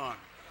 Everyone.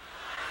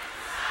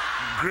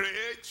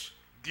 Great,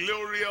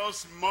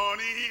 glorious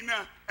morning,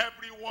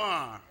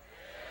 everyone.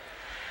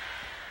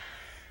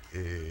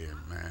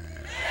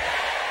 Amen.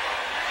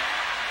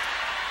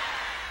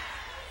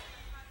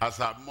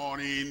 As our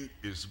morning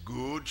is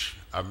good,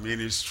 our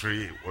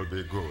ministry will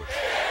be good.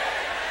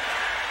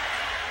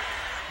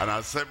 And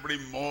as every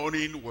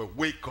morning we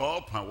wake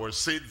up and we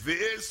say,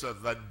 this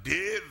is the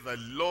day the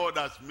Lord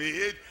has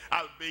made,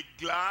 I'll be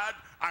glad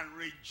and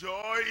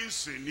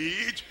rejoice in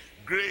it.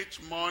 Great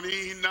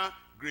morning,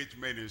 great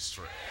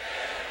ministry.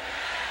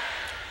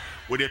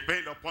 We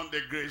depend upon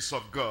the grace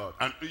of God.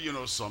 And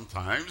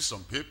sometimes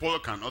some people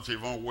cannot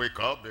even wake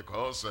up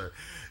because,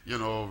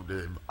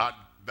 they add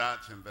that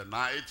in the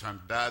night and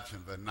that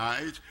in the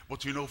night.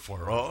 But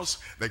for us,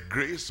 the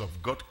grace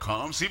of God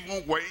comes.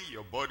 Even when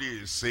your body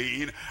is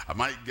saying,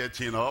 am I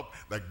getting up?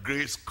 The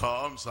grace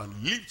comes and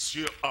lifts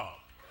you up.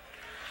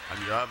 And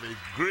you have a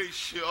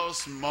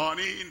gracious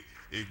morning,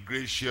 a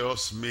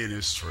gracious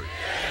ministry.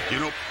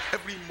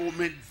 Every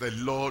moment the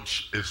Lord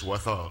is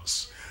with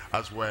us.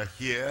 As we're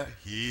here,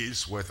 he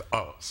is with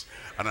us.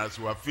 And as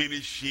we're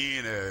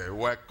finishing,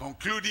 we're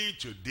concluding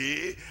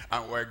today,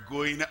 and we're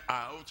going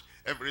out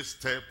every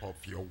step of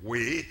your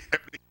way,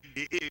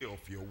 every day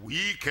of your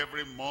week,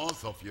 every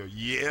month of your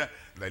year,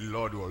 the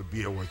Lord will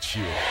be with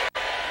you.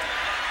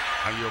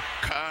 And you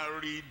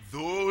carry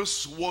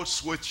those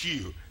words with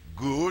you.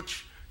 Good,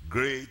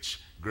 great,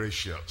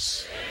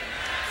 gracious.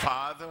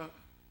 Father,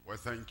 we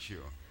thank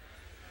you.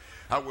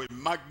 I will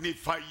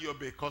magnify you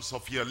because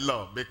of your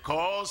love,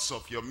 because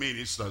of your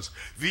ministers.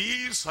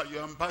 These are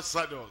your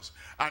ambassadors.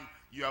 And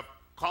you have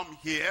come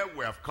here,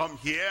 we have come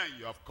here, and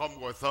you have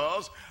come with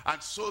us.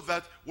 And so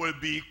that we'll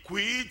be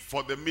equipped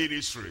for the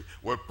ministry.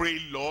 We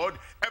pray, Lord,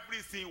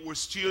 everything we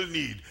still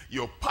need,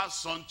 you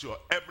pass on to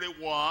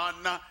everyone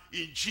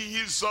in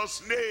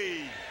Jesus'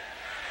 name.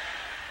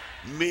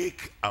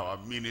 Make our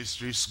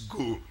ministries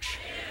good,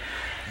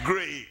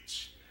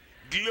 great,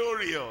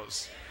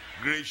 glorious,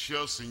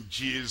 gracious in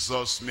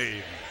Jesus'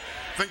 name.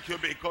 Thank you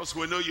because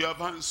we know you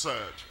have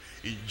answered.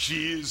 In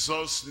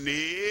Jesus'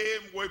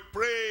 name we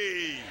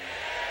pray.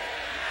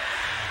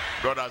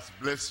 God has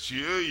blessed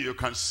you. You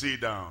can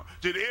sit down.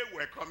 Today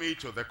we're coming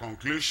to the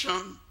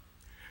conclusion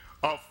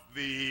of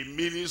the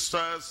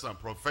Ministers and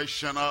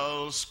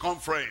Professionals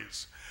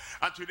Conference.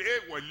 And today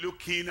we're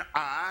looking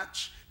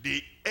at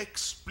the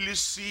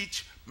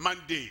explicit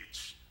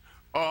mandate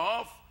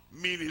of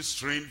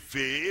ministering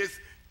faith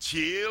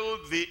till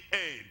the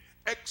end.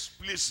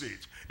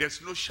 Explicit.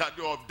 There's no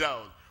shadow of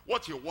doubt.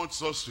 What he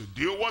wants us to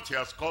do, what he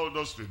has called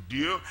us to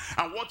do,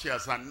 and what he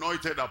has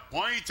anointed,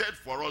 appointed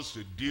for us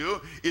to do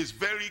is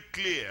very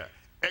clear,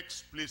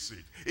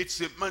 explicit.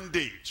 It's a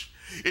mandate.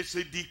 It's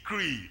a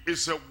decree.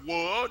 It's a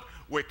word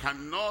we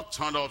cannot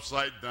turn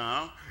upside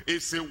down.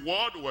 It's a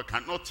word we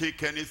cannot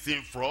take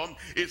anything from.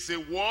 It's a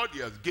word he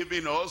has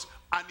given us,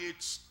 and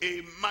it's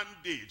a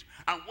mandate.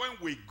 And when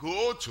we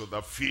go to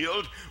the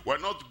field, we're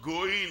not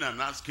going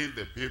and asking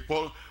the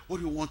people, what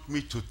do you want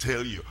me to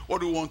tell you?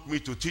 What do you want me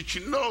to teach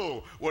you?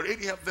 No, we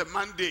already have the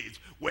mandate.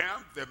 We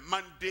have the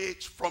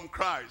mandate from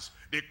Christ,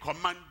 the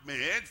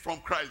commandment from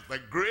Christ, the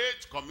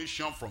great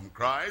commission from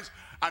Christ,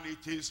 and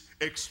it is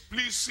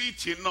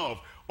explicit enough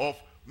of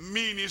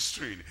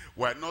ministering.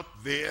 We're not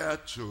there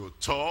to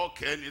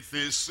talk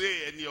anything,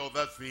 say any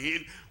other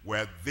thing.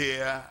 We're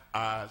there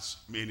as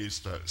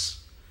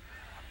ministers.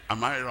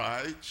 Am I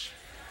right?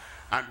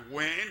 And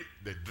when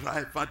the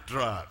driver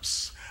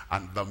drives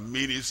and the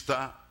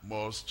minister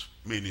must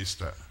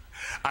minister.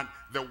 And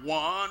the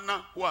one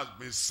who has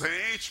been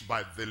sent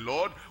by the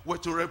Lord were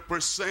to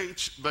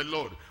represent the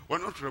Lord. We're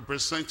not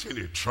representing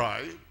a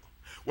tribe.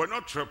 We're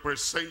not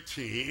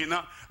representing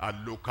a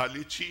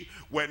locality.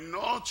 We're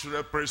not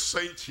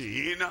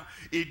representing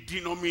a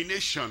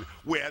denomination.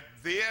 We're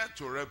there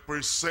to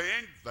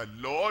represent the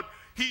Lord.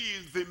 He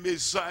is the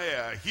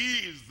Messiah.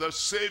 He is the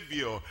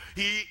Savior.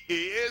 He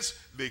is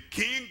the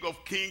King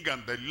of Kings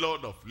and the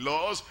Lord of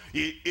Lords.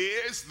 He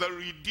is the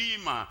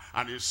Redeemer.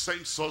 And he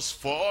sends us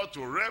forth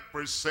to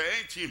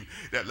represent him.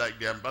 They're like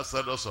the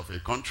ambassadors of a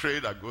country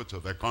that go to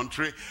the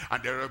country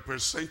and they're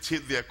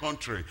representing their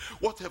country.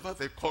 Whatever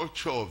the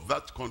culture of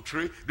that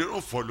country, they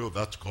don't follow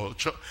that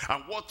culture.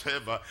 And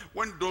whatever,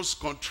 when those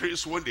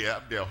countries, when they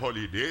have their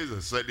holidays,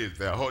 they said it's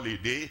their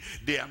holiday,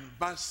 the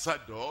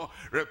ambassador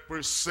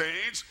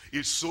represents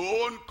his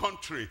own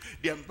country.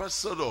 The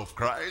ambassador of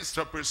Christ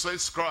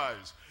represents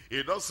Christ.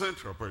 It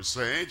doesn't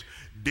represent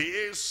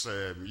this,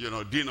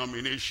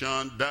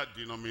 denomination, that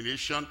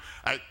denomination.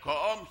 I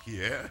come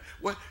here.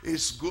 Well,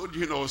 it's good,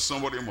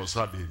 somebody must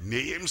have a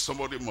name.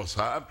 Somebody must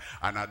have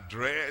an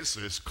address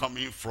is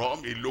coming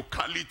from. A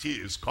locality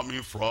is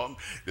coming from.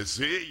 They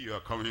say you are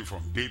coming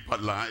from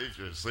Deeperlife.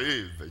 They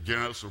say the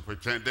general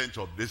superintendent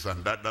of this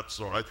and that. That's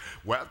all right.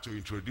 We have to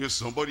introduce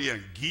somebody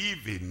and give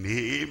a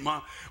name.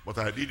 But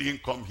I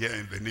didn't come here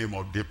in the name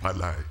of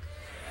Deeperlife.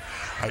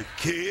 I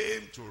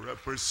came to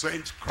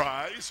represent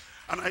Christ,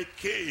 and I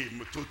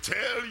came to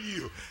tell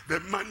you the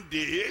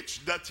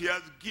mandate that he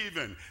has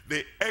given,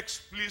 the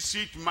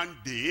explicit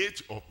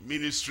mandate of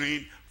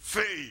ministering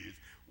faith.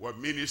 We're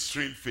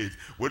ministering faith.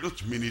 We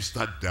don't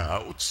minister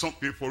doubt. Some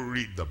people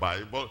read the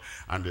Bible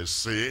and they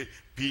say,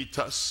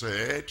 Peter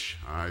said,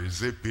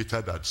 is it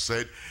Peter that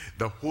said,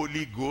 the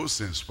Holy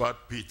Ghost inspired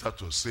Peter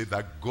to say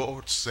that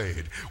God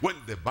said. When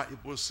the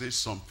Bible says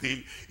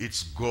something,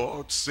 it's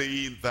God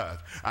saying that.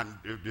 And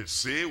if they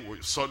say,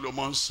 well,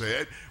 Solomon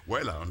said,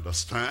 well, I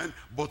understand,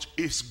 but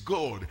it's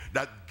God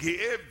that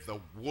gave the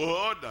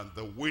word and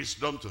the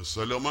wisdom to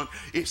Solomon.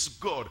 It's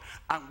God.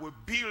 And we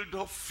build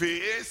up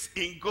faith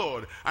in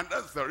God. And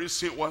that's the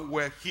reason why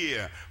we're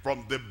here.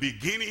 From the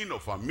beginning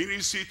of our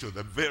ministry to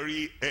the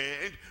very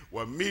end,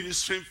 we're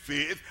ministering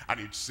faith, and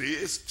it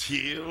says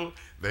till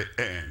the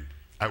end.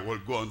 I will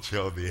go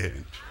until the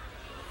end.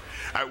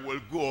 I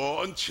will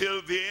go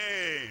until the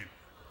end.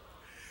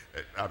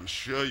 I'm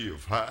sure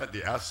you've heard,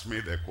 they asked me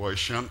the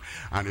question,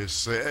 and they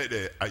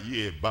said, are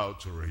you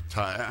about to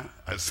retire?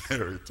 I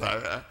said,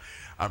 retire?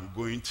 I'm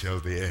going till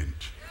the end.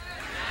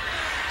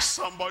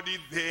 Somebody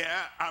there,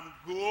 I'm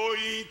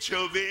going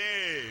till the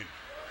end.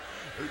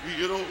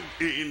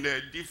 In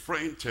the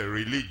different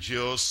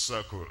religious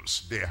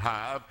circles, they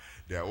have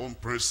their own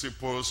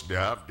principles, they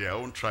have their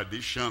own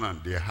tradition,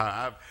 and they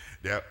have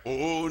their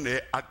own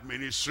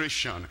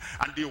administration.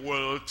 And they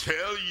will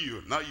tell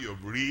you, now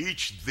you've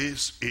reached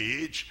this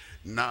age,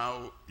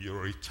 now you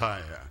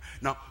retire.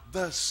 Now,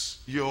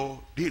 that's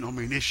your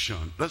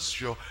denomination. That's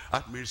your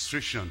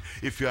administration.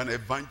 If you're an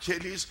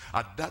evangelist,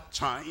 at that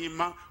time,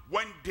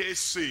 when they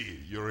say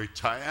you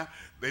retire,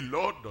 the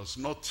Lord does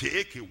not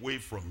take away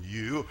from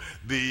you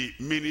the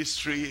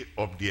ministry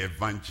of the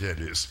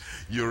evangelist.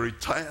 You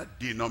retire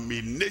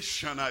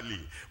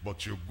denominationally,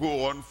 but you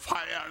go on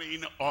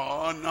firing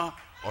on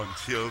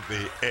until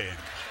the end.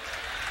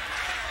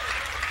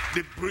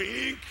 They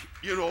bring,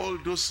 all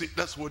those things.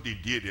 That's what they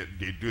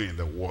do in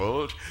the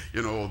world.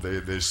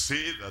 They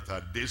say that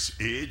at this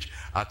age,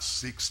 at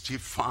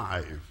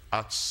 65,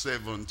 at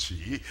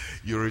 70,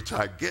 you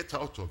retire. Get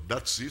out of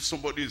that seat.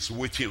 Somebody is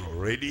waiting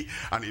already.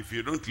 And if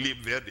you don't live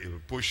there, they will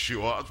push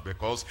you out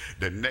because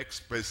the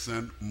next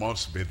person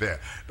must be there.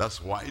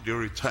 That's why they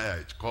retire.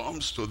 It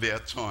comes to their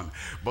turn.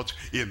 But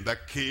in the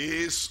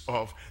case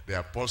of the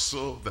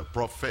apostle, the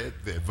prophet,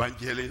 the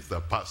evangelist, the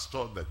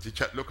pastor, the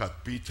teacher, look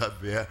at Peter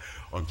there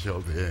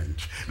until the end.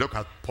 Look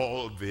at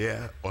Paul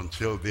there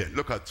until the end.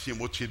 Look at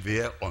Timothy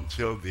there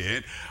until the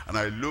end. And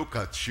I look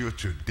at you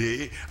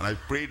today, and I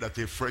pray that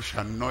a fresh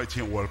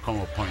anointing will come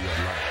upon your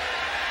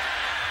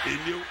life.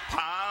 A new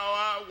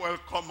power will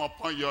come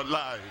upon your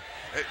life.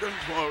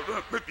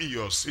 Don't, maybe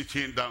you're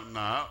sitting down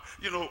now.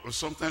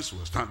 Sometimes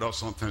we'll stand up,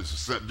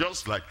 sometimes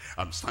just like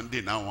I'm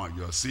standing now and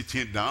you're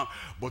sitting down.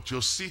 But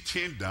your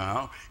sitting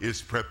down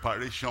is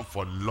preparation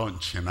for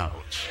launching out.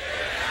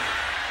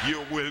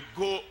 You will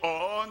go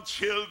on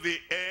till the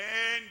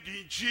end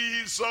in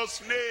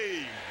Jesus'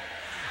 name.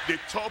 The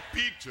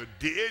topic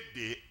today,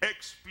 the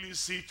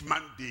explicit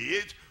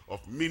mandate of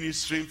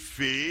ministering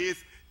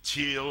faith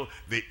till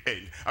the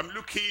end. I'm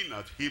looking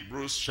at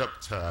Hebrews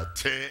chapter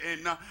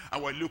 10,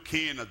 and we're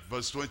looking at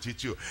verse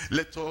 22.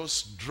 Let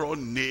us draw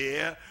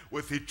near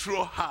with a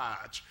true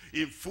heart,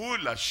 in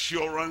full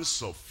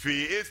assurance of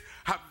faith,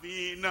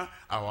 having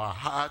our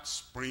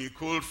hearts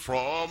sprinkled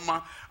from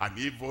an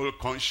evil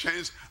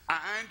conscience,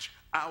 and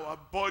our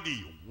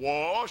body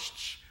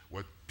washed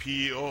with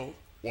pure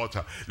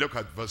water. Look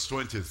at verse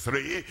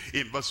 23.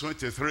 In verse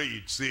 23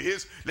 it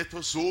says, let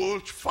us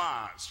hold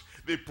fast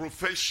the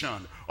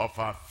profession of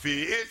our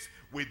faith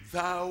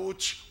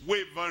without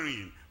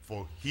wavering,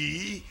 for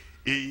he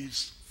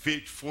is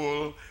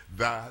faithful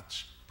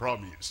that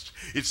promised.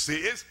 It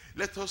says,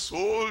 let us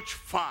hold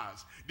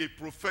fast the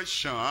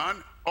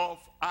profession of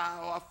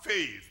our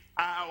faith.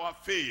 Our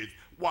faith.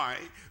 Why?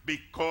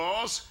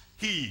 Because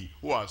he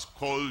who has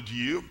called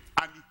you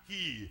and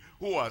he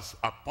who has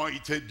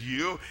appointed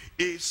you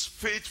is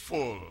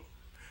faithful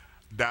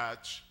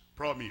that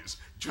promise.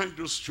 Join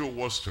those two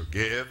words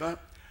together.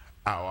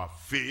 Our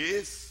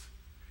faith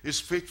is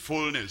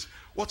faithfulness.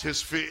 What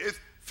is faith?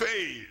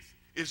 Faith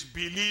is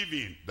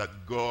believing that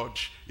God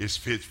is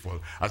faithful.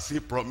 As he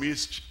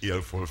promised,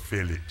 he'll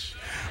fulfill it.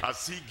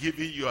 As he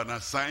giving you an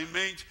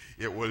assignment,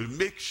 he will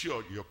make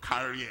sure you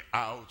carry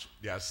out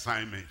the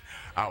assignment.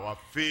 Our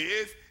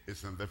faith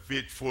is in the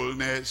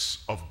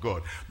faithfulness of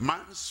God.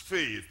 Man's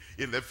faith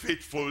in the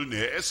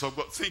faithfulness of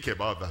God. Think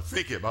about that.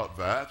 Think about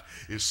that.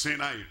 A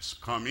sinner is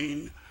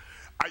coming.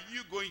 Are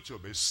you going to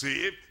be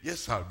saved?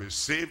 Yes, I'll be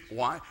saved.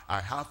 Why?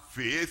 I have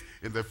faith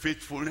in the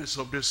faithfulness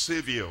of the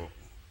Savior.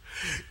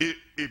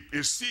 If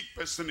a sick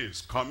person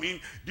is coming,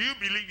 do you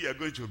believe you are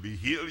going to be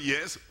healed?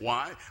 Yes.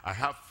 Why? I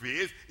have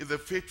faith in the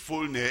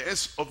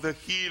faithfulness of the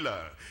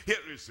healer. Here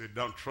is a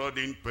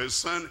downtrodden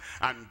person,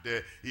 and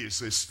he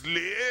is a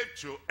slave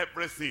to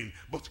everything,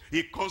 but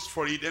he calls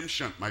for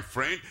redemption. My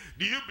friend,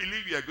 do you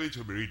believe you are going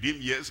to be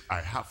redeemed? Yes.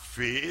 I have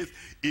faith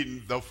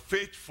in the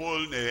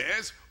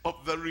faithfulness of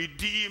the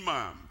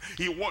Redeemer.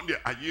 He wondered,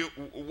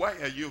 why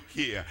are you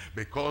here?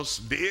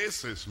 Because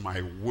this is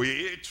my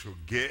way to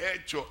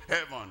get to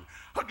heaven.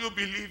 How do you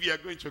believe you are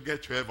going to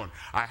get to heaven?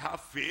 I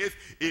have faith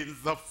in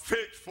the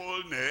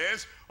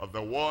faithfulness of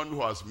the one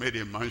who has made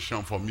a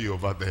mansion for me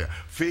over there.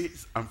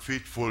 Faith and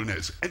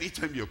faithfulness.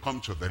 Anytime you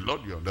come to the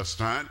Lord, you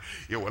understand,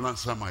 he will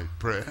answer my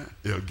prayer.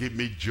 He'll give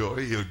me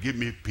joy. He'll give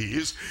me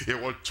peace. He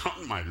will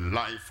turn my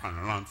life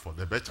around for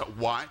the better.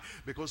 Why?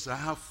 Because I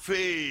have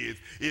faith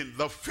in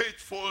the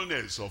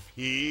faithfulness of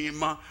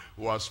him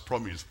who has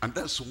promised. And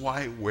that's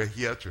why we're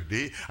here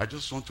today. I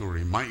just want to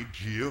remind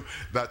you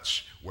that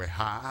we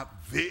have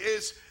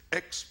this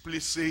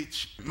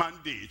explicit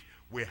mandate.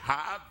 We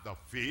have the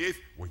faith,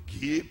 we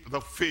give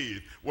the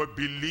faith, we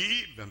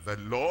believe in the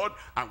Lord,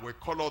 and we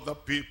call other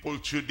people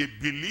to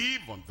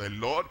believe on the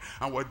Lord,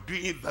 and we're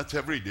doing that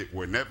every day.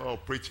 We never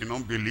operate in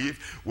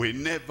unbelief, we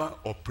never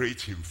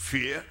operate in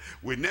fear,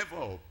 we never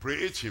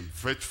operate in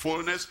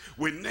faithfulness,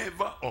 we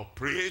never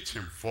operate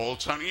in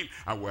faltering,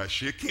 and we're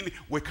shaking.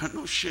 We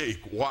cannot shake.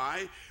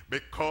 Why?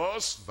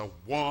 Because the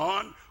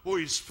one who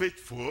is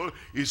faithful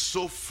is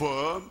so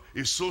firm,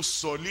 is so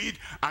solid,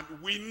 and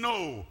we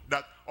know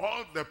that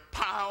all the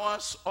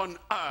powers on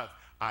earth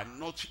are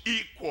not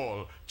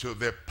equal to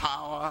the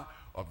power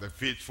of the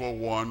faithful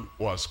one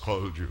who has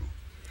called you.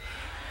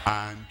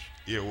 And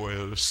he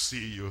will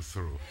see you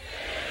through.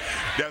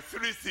 There are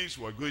three things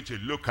we're going to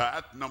look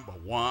at. Number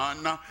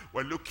one,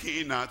 we're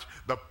looking at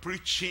the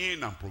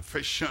preaching and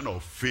profession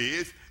of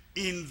faith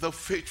in the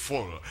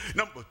faithful.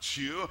 Number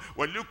two,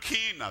 we're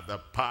looking at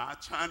the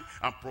pattern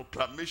and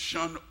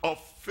proclamation of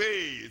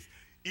faith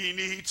in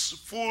its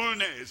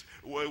fullness.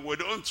 We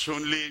don't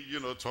only,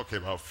 talk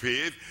about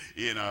faith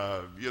in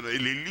a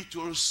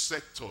little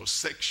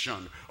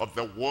section of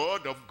the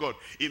Word of God.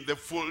 In the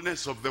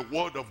fullness of the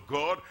Word of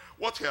God,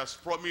 what he has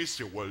promised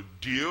he will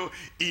do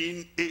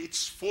in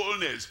its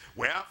fullness.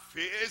 We have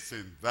faith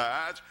in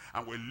that,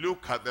 and we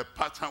look at the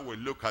pattern, we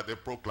look at the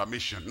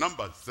proclamation.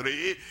 Number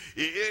three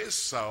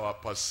is our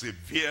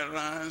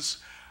perseverance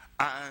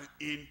and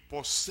in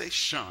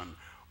possession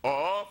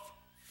of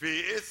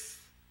faith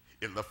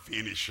in the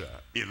finisher.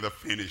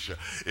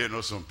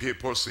 Some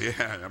people say,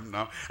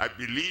 I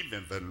believe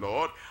in the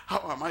Lord.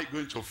 How am I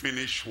going to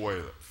finish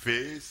well?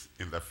 Faith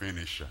in the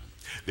finisher.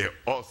 The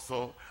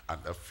author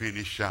and the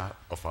finisher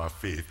of our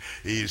faith.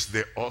 He is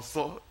the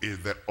author, he is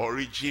the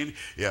origin.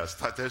 He has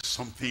started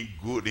something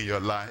good in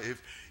your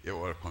life. It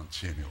will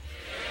continue.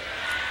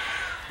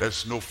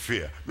 There's no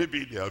fear.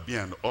 Maybe there'll be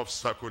an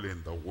obstacle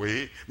in the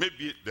way.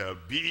 Maybe there'll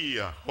be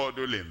a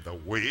hurdle in the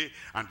way,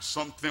 and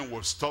something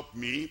will stop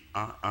me.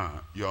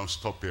 You're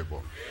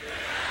unstoppable.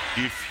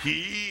 If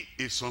he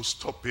is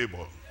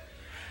unstoppable,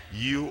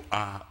 you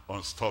are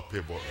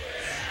unstoppable.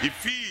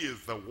 If he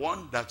is the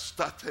one that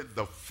started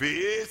the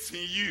faith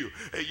in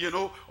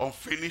you,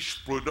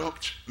 unfinished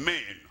product,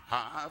 men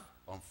have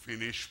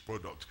unfinished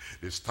product.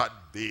 They start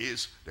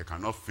this, they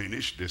cannot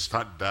finish. They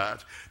start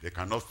that, they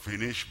cannot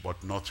finish,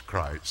 but not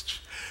Christ.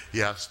 He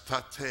has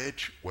started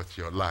with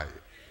your life.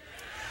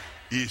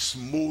 He's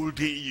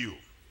molding you.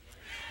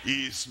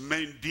 He's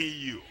mending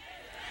you.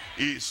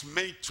 He's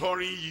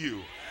mentoring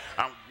you.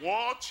 And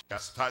what he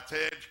has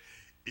started,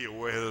 he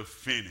will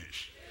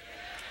finish.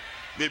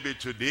 Maybe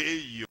today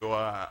you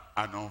are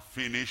an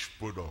unfinished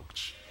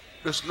product.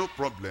 There's no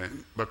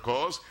problem,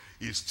 because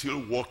he's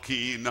still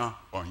working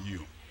on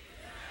you.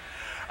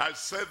 I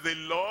said the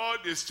Lord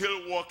is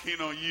still working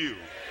on you.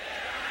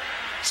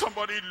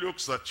 Somebody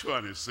looks at you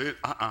and he says,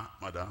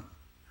 madam,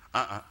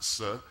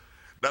 sir,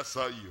 that's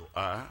how you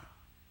are.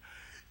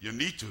 You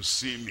need to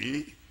see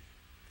me.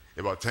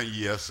 About 10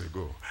 years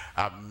ago,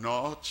 I'm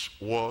not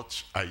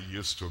what I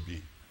used to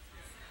be.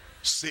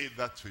 Say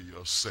that to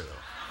yourself.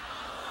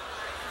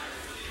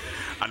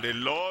 And the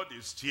Lord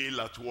is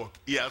still at work.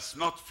 He has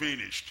not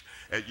finished.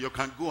 You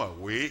can go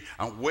away,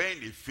 and when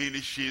he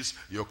finishes,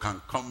 you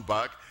can come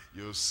back.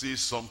 You'll see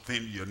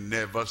something you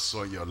never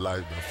saw in your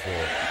life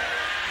before.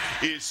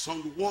 He's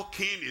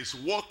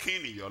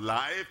working in your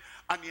life,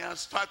 and he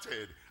has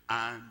started,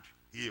 and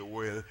he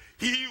will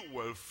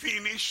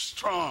finish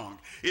strong.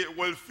 He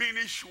will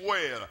finish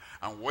well.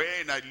 And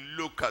when I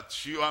look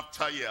at you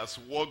after he has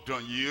worked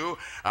on you,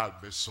 I'll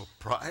be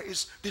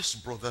surprised. This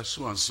brother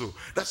so-and-so,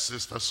 that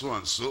sister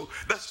so-and-so,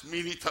 that's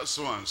minister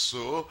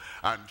so-and-so,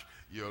 and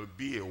you'll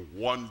be a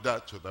wonder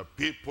to the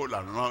people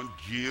around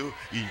you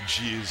in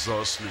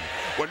Jesus' name.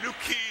 We're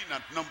looking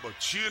at number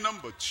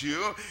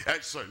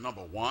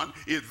one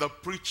is the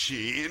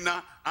preaching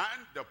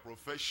and the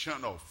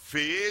profession of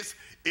faith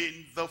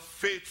in the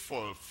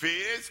faithful.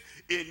 Faith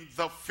in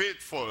the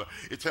faithful.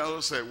 It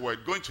tells us we're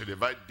going to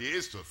divide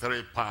this to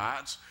 3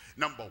 parts.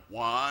 Number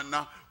one,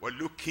 we're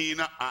looking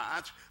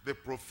at the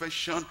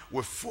profession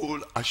with full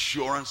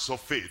assurance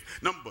of faith.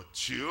 Number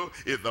two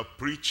is the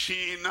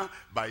preaching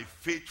by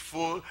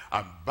faithful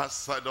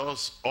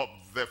ambassadors of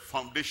the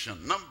foundation.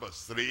 Number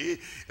three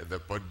is the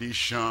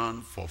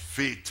perdition for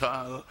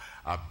fatal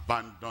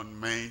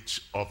abandonment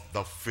of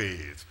the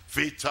faith.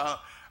 Fatal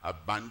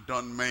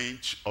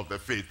abandonment of the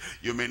faith.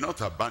 You may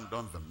not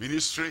abandon the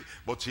ministry,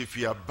 but if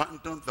you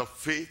abandon the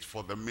faith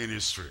for the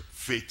ministry,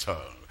 fatal.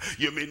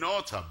 You may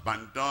not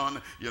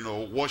abandon,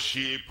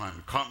 worship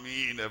and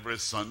coming every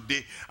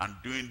Sunday and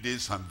doing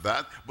this and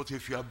that, but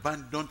if you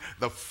abandon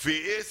the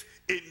faith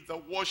in the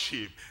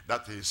worship,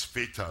 that is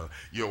fatal.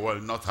 You will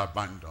not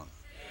abandon.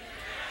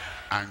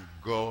 And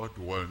God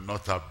will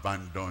not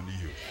abandon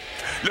you.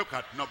 Look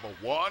at number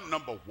one.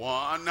 Number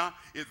one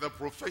is the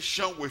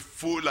profession with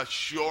full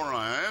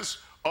assurance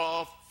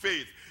of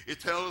faith.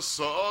 It tells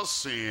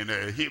us in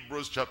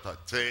Hebrews chapter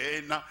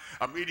 10,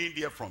 I'm reading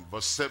there from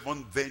verse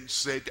 7, then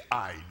said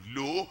I,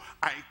 lo,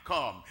 I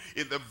come.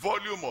 In the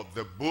volume of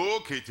the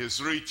book, it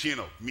is written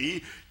of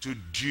me to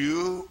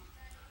do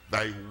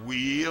thy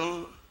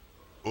will,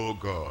 O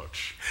God.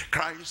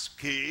 Christ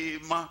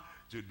came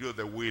to do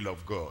the will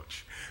of God.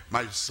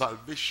 My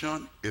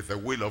salvation is the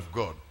will of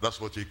God.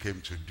 That's what he came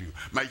to do.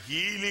 My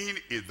healing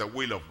is the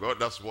will of God.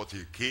 That's what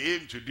he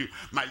came to do.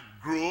 My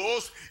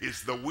growth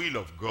is the will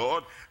of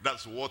God.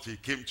 That's what he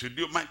came to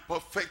do. My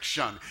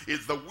perfection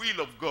is the will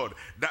of God.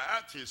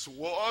 That is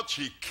what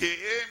he came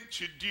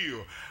to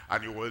do.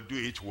 And he will do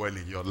it well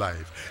in your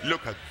life.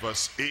 Look at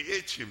verse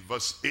 8. In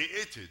verse 8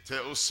 it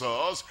tells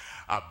us,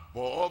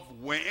 above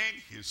when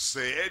he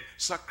said,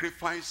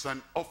 sacrifice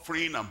and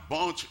offering and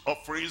burnt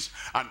offerings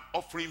and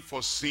offering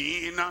for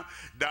sin,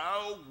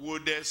 thou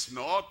wouldest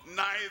not,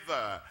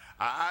 neither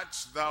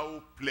hadst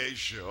thou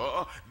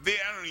pleasure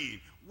therein,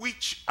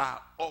 which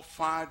are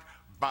offered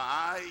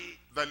by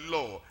the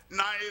law.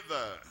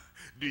 Neither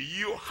do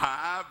you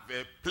have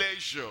a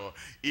pleasure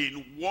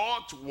in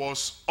what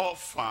was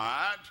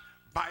offered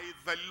by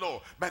the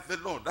law. By the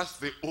law, that's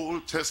the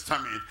Old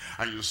Testament.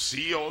 And you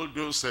see all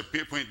those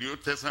people in the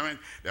Old Testament,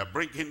 they're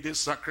bringing this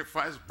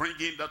sacrifice,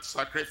 bringing that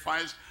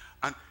sacrifice,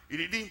 and it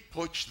didn't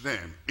purge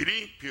them. It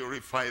didn't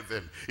purify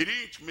them. It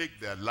didn't make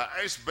their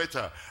lives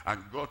better.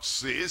 And God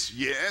says,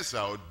 yes,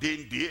 I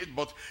ordained it,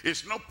 but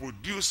it's not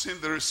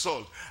producing the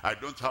result. I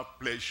don't have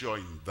pleasure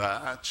in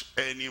that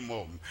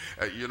anymore.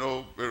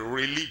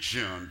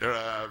 Religion. There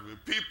are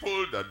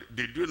people that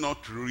they do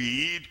not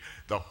read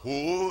the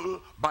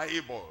whole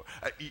Bible.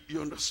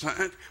 You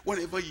understand?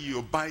 Whenever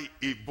you buy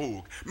a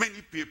book,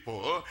 many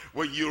people,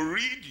 when you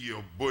read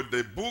your book,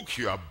 the book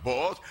you have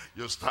bought,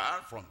 you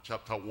start from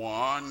chapter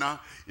 1.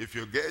 If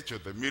you get to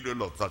the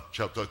middle of that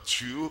chapter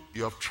 2,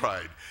 you have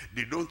tried.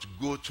 They don't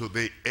go to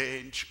the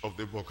end of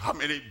the book. How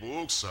many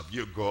books have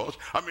you got?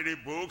 How many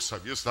books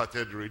have you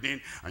started reading?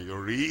 And you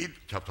read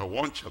chapter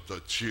 1, chapter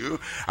 2,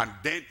 and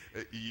then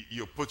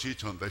you put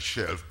it on the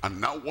shelf.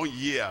 And now 1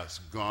 year has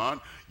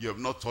gone, you have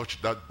not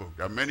touched that book.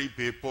 There are many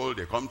people,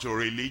 they come to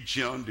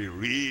religion, they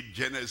read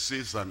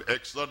Genesis and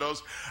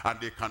Exodus, and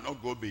they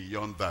cannot go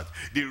beyond that.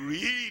 They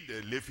read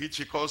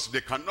Leviticus,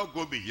 they cannot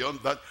go beyond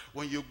that.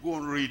 When you go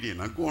on reading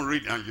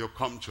and you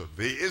come to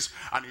this,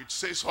 and it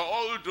says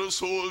all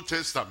those Old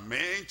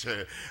Testament,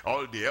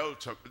 all the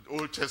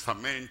Old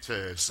Testament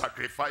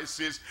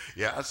sacrifices,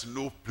 he has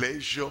no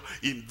pleasure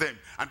in them.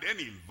 And then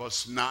in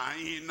verse 9,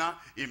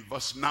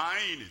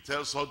 it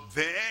tells us,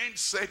 then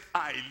said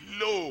I,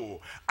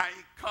 lo, I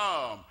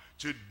come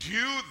to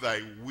do thy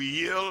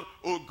will,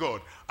 O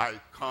God. I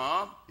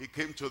come, he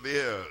came to the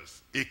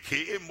earth. He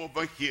came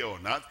over here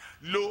on earth.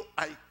 Lo,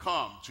 I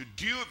come to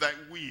do thy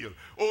will,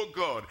 O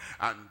God.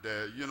 And,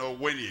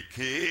 when he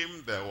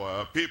came, there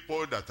were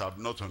people that have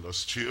not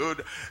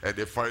understood.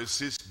 The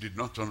Pharisees did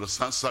not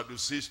understand.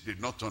 Sadducees did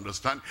not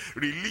understand.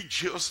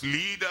 Religious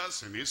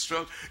leaders in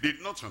Israel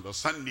did not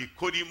understand.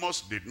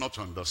 Nicodemus did not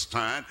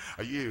understand.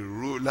 Are you a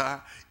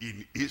ruler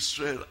in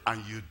Israel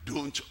and you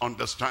don't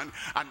understand?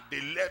 And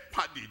the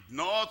leper did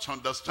not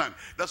understand.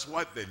 That's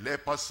why the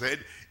leper said,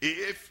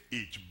 if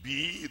it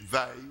be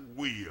thy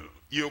will,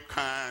 you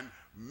can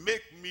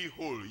make me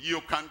whole.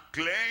 You can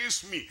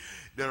cleanse me.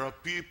 There are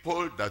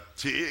people that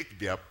take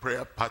their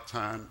prayer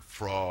pattern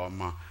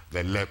from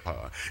the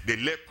leper. The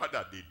leper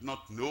that did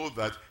not know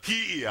that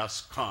he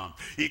has come.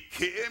 He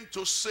came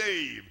to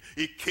save.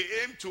 He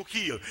came to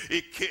heal.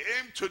 He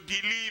came to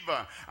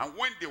deliver. And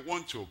when they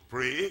want to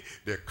pray,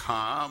 they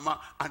come.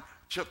 And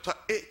chapter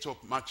 8 of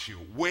Matthew,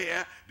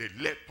 where the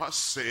leper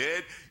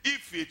said,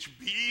 if it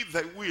be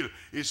thy will,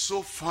 is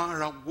so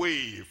far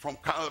away from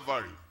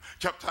Calvary.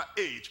 Chapter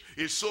 8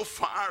 is so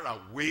far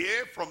away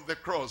from the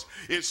cross.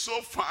 It's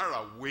so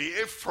far away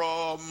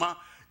from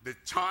the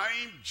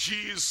time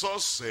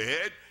Jesus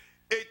said,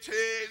 it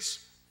is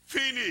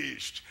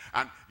finished.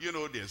 And you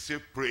know, they say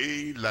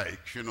praying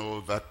like, you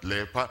know, that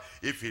leper,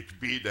 if it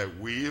be thy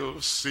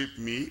will, save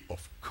me.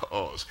 Of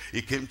course,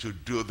 he came to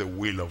do the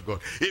will of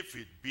God. If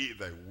it be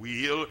thy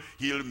will,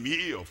 heal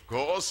me. Of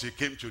course, he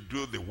came to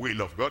do the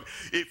will of God.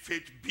 If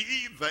it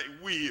be thy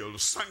will,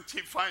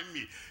 sanctify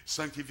me.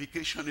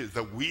 Sanctification is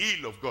the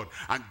will of God.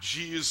 And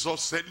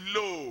Jesus said,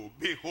 lo,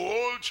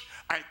 behold,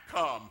 I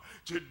come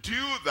to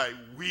do thy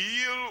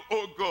will,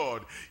 O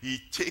God. He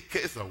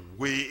taketh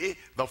away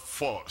the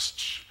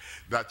first,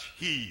 that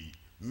he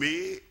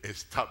may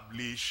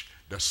establish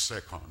the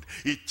second.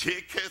 He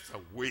taketh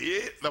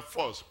away the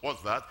first.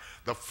 What's that?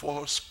 The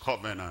first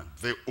covenant,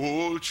 the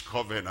old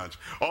covenant.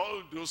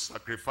 All those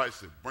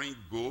sacrifices, bring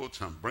goat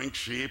and bring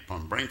sheep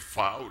and bring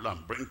fowl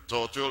and bring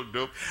turtle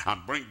dove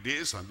and bring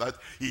this and that.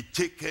 He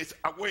taketh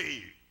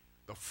away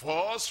the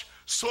first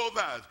so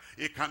that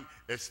he can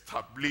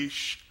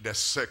establish the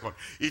second.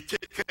 He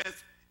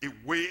taketh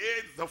away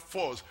the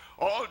first,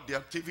 all the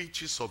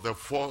activities of the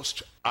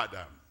first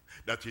Adam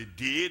that he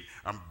did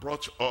and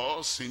brought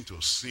us into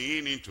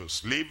sin, into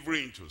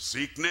slavery, into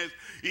sickness,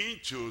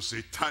 into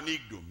satanic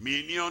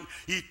dominion.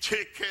 He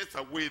taketh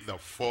away the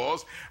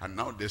first, and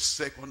now the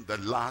second, the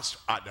last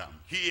Adam.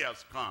 He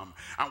has come,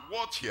 and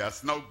what he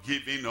has now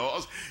given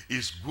us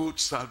is good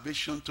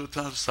salvation,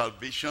 total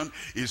salvation,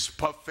 is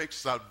perfect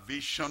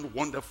salvation,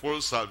 wonderful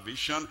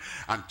salvation,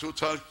 and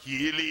total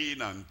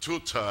healing and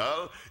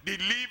total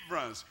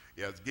deliverance.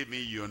 He has given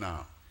you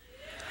now.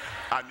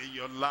 And in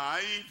your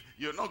life,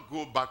 you not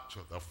go back to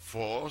the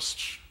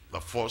first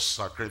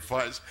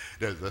sacrifice.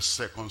 There's the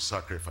second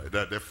sacrifice.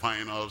 There's the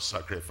final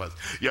sacrifice.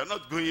 You're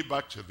not going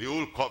back to the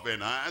old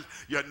covenant.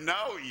 You're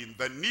now in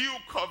the new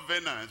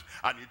covenant.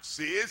 And it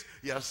says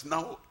he has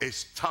now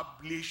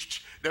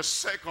established the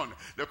second.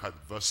 Look at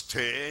verse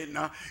 10.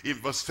 In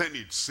verse 10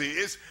 it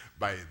says,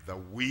 by the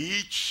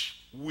which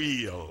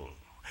will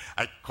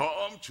I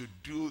come to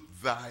do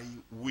thy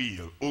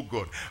will, O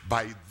God.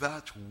 By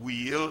that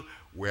will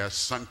we are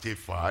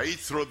sanctified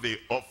through the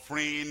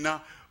offering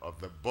of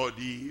the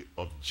body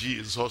of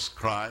Jesus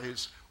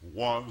Christ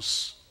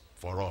once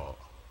for all.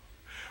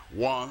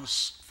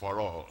 Once for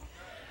all.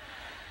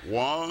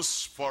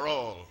 Once for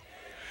all.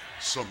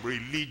 Some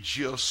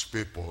religious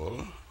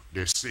people,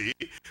 they say,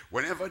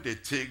 whenever they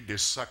take the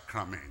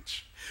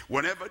sacrament,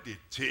 whenever they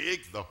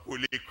take the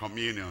Holy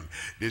Communion,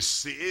 they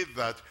say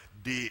that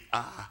they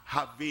are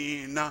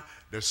having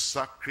the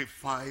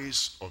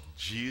sacrifice of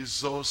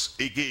Jesus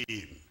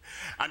again.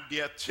 And they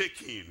are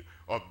taking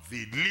of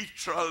the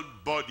literal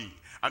body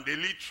and the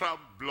literal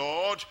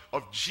blood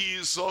of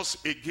Jesus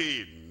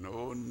again.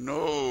 No,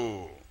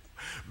 no.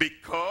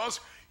 Because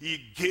he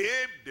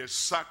gave the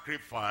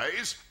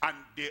sacrifice and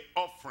the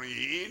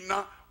offering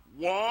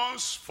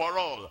once for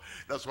all.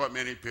 That's why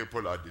many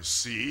people are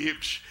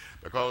deceived,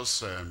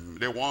 because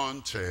they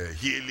want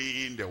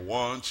healing, they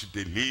want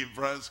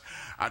deliverance,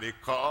 and they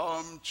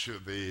come to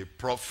the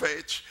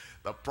prophet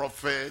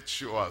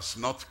who has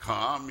not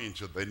come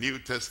into the New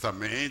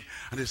Testament,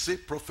 and they say,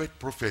 prophet,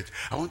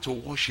 I want to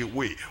wash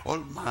away all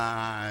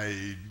my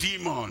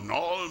demon,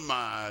 all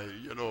my,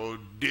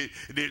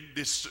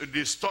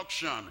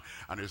 destruction.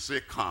 And they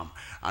say, come.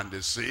 And they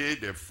say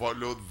they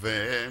follow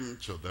them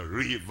to the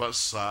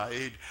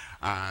riverside,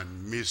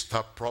 and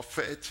Mr.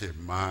 Prophet, a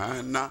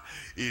man,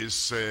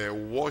 is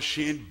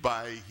washing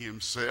by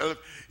himself,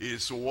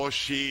 is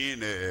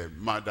washing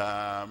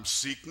Madam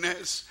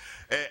Sickness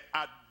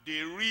at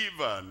the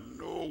river.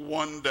 No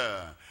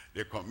wonder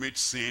they commit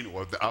sin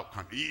was the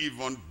outcome.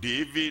 Even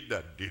David,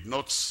 that did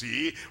not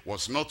see,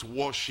 was not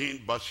washing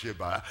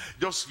Bathsheba,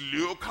 just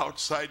look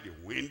outside the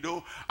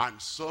window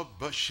and saw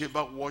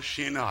Bathsheba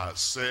washing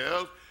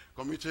herself,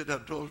 committed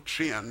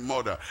adultery and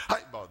murder. How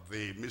about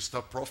the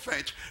Mr.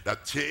 Prophet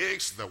that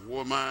takes the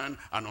woman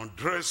and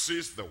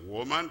undresses the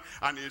woman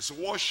and is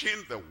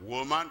washing the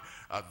woman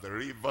at the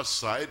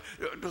riverside?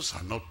 Those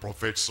are not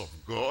prophets of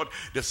God.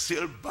 They're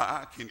still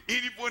back in,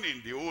 even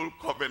in the old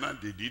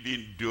covenant, they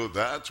didn't do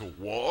that, to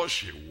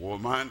wash a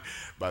woman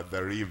by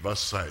the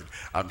riverside.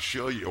 I'm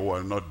sure you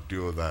will not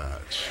do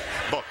that.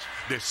 But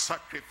the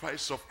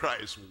sacrifice of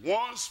Christ,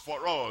 once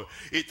for all,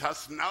 it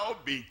has now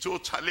been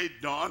totally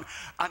done,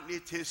 and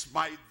it is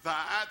by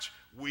that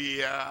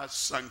we are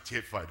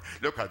sanctified.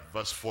 Look at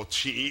verse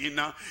 14.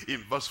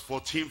 In verse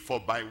 14, for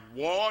by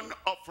one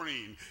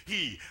offering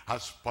he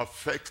has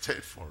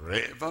perfected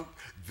forever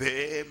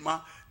them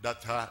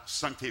that are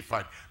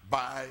sanctified.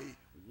 By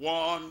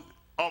one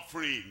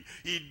offering.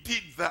 He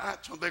did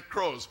that on the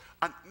cross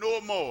and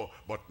no more.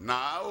 But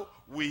now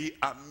we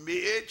are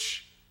made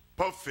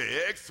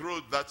perfect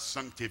through that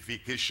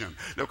sanctification.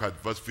 Look at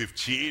verse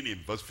 15. In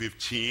verse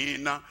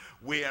 15,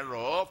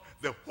 whereof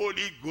the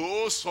Holy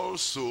Ghost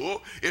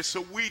also is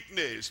a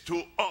witness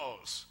to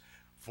us.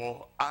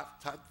 For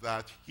after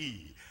that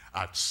he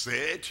had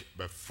said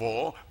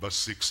before, verse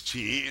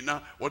 16,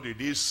 what did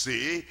he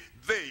say?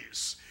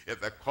 This is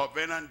the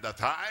covenant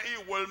that I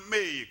will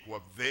make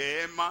with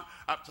them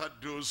after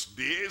those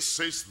days,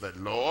 says the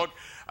Lord.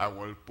 I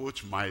will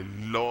put my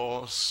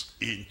laws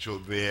into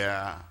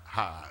their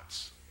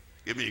hearts.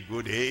 Give me a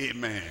good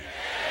amen.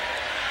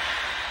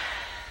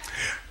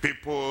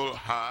 People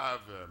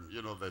have,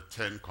 the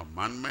 10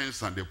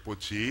 Commandments and they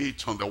put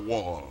it on the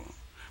wall.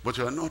 But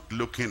you're not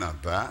looking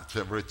at that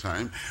every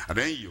time. And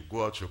then you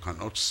go out, you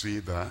cannot see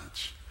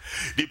that.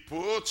 They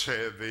put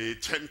the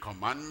 10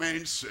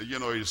 Commandments,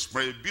 it's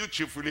very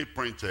beautifully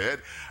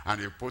printed,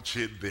 and they put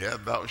it there,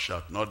 thou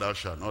shalt not, thou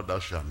shalt not, thou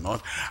shalt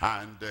not.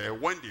 And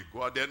when they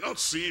go out, they're not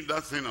seeing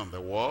that thing on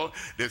the wall.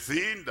 They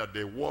think that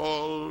the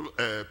wall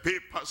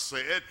paper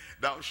said,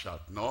 thou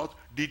shalt not,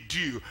 they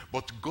do.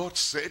 But God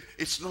said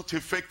it's not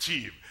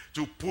effective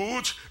to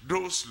put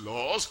those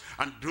laws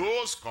and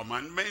those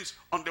commandments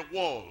on the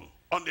wall,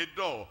 on the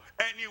door,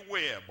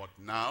 anywhere. But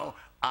now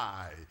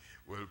I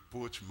will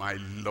put my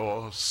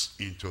laws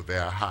into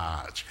their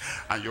heart.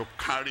 And you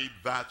carry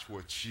that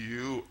with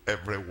you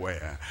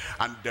everywhere.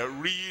 And the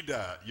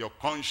reader, your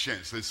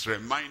conscience is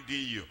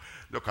reminding you,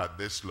 look at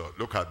this law,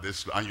 look at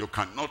this law. And you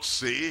cannot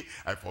say,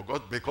 I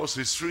forgot, because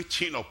it's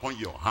written upon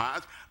your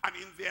heart, and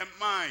in their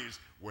minds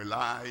will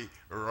I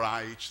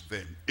write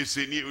them. It's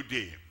a new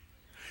day.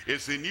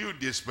 It's a new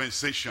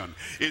dispensation.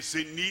 It's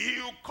a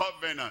new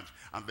covenant.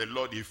 And the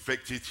Lord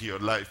effect it in your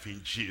life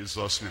in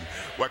Jesus' name.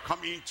 We're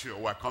coming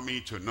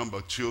to number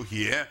 2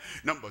 here.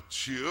 Number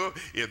 2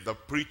 is the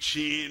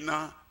preaching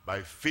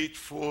by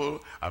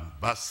faithful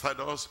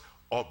ambassadors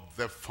of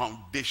the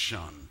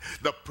foundation.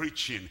 The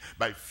preaching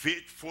by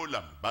faithful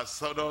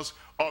ambassadors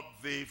of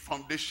the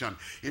foundation.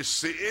 It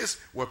says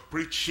we're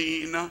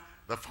preaching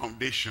the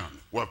foundation.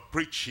 We're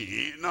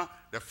preaching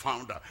the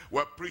founder.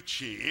 We're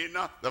preaching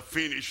the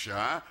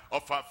finisher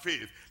of our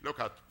faith. Look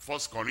at 1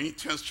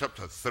 Corinthians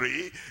chapter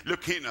 3,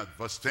 looking at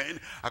verse 10.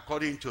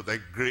 According to the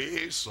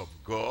grace of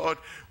God,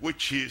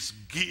 which is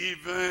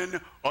given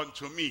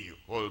unto me.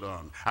 Hold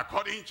on.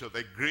 According to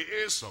the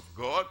grace of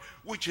God,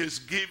 which is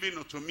given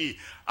unto me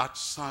at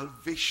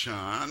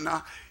salvation,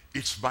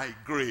 it's by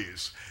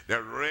grace.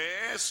 The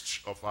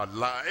rest of our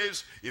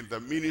lives in the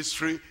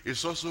ministry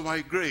is also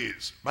by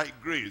grace. By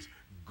grace.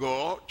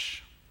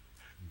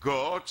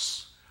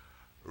 God's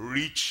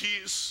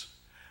riches,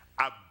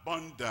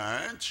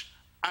 abundant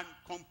and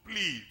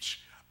complete,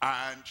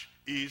 and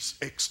is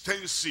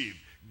extensive,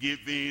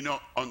 given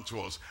unto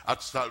us.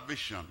 At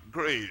salvation,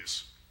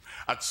 grace.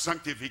 At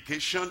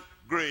sanctification,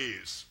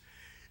 grace.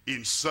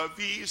 In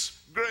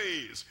service,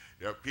 grace.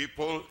 There are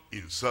people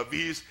in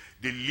service,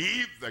 they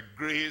live the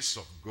grace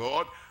of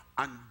God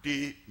and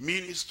they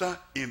minister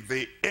in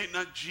the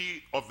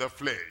energy of the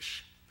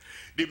flesh.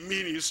 They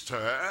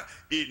minister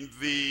in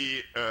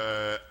the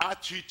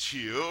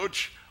attitude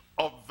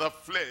of the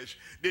flesh.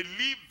 They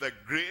leave the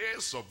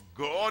grace of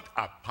God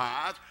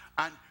apart,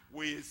 and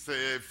with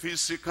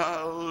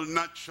physical,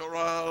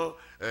 natural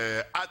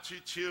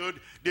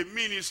attitude, they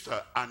minister,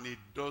 and it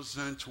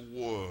doesn't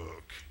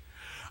work.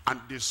 And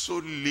they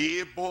so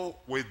labor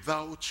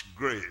without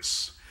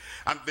grace.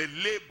 And the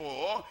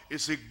labor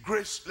is a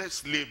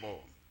graceless labor.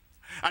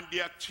 And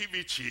the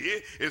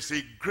activity is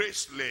a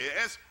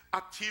graceless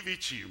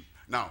activity.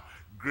 Now,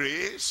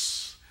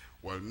 grace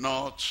will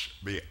not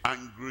be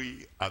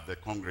angry at the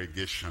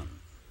congregation.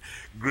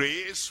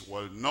 Grace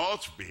will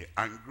not be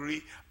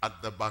angry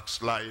at the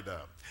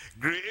backslider.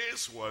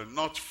 Grace will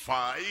not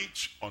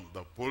fight on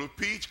the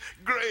pulpit.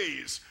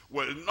 Grace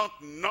will not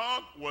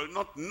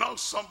knock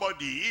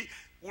somebody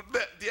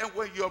there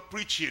where you're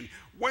preaching.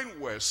 When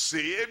we're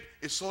saved,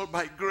 it's all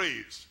by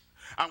grace.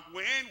 And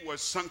when we're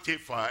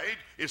sanctified,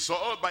 it's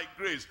all by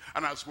grace.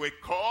 And as we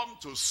come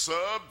to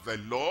serve the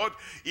Lord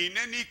in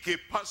any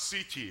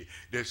capacity,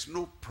 there's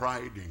no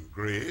pride in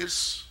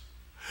grace.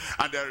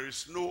 And there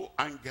is no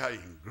anger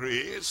in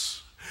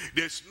grace.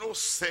 There's no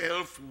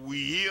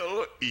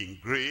self-will in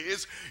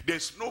grace.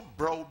 There's no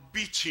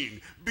browbeating,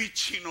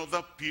 beating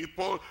other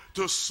people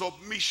to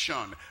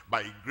submission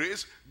by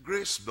grace.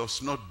 Grace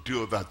does not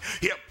do that.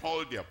 Here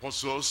Paul the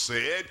apostle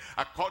said,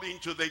 according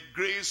to the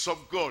grace of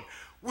God,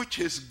 which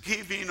is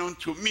given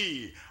unto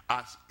me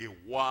as a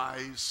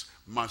wise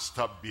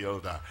master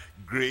builder.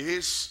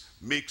 Grace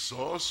makes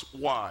us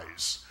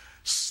wise.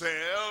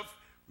 Self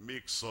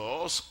makes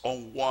us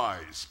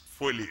unwise,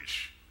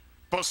 foolish.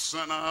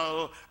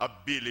 Personal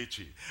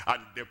ability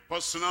and the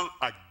personal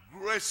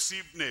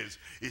aggressiveness,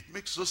 it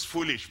makes us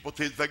foolish. But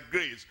it's the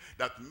grace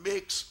that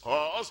makes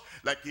us,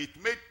 like it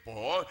made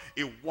Paul,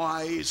 a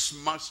wise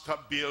master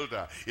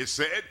builder. He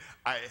said,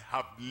 I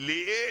have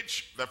laid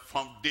the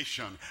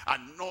foundation,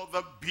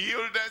 another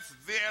buildeth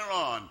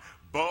thereon.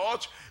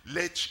 But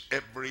let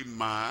every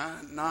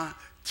man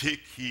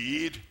take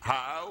heed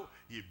how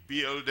he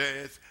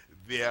buildeth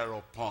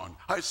thereupon.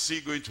 How is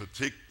he going to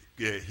take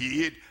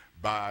heed?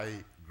 By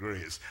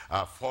grace.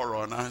 Our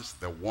forerunners,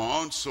 the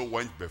ones who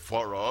went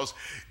before us,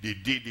 they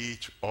did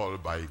it all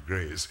by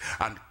grace.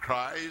 And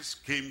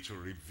Christ came to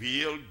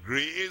reveal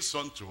grace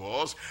unto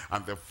us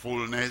and the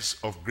fullness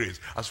of grace.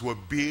 As we're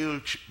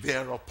built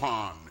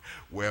thereupon,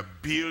 we're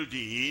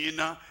building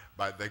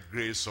by the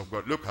grace of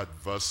God. Look at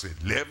verse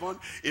 11.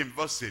 In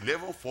verse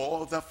 11,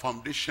 for the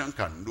foundation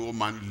can no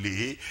man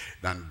lay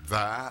than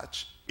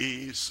that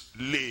is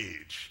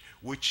laid,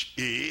 which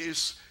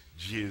is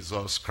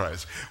Jesus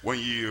Christ. When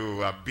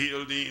you are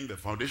building the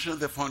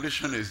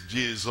foundation is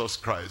Jesus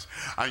Christ.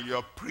 And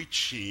you're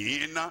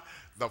preaching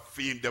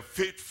the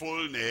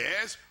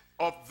faithfulness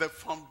of the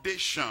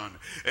foundation.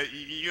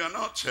 You're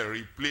not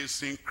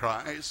replacing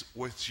Christ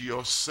with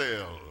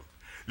yourself.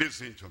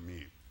 Listen to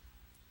me.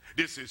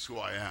 This is who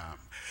I am.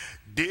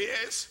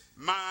 This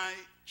my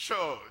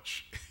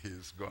church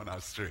is gone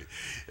astray.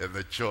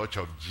 The church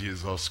of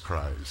Jesus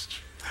Christ.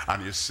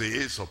 And he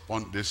says,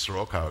 upon this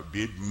rock I'll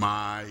build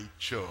my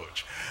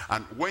church.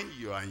 And when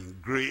you are in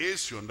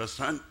grace, you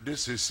understand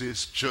this is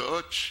his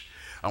church,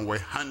 and we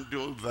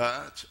handle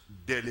that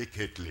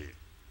delicately.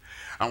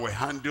 And we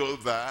handle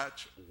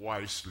that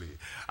wisely.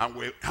 And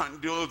we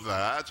handle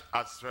that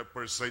as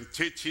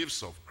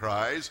representatives of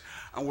Christ.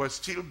 And we're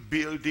still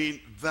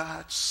building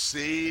that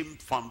same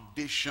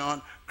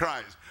foundation,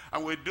 Christ.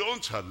 And we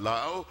don't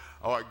allow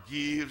our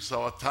gifts,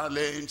 our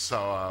talents,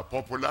 our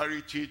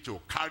popularity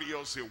to carry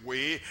us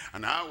away.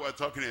 And now we're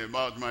talking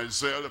about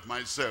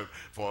myself.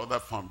 For other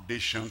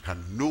foundation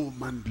can no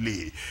man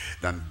lay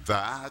than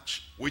that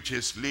which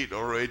is laid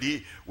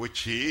already,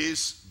 which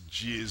is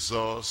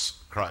Jesus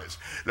Christ.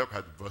 Look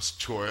at verse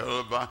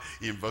 12.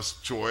 In verse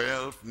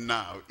 12,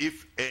 now,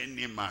 if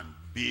any man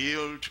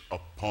build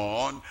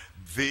upon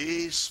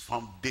this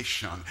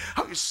foundation.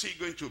 How is he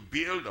going to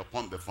build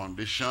upon the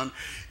foundation?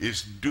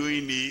 Is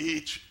doing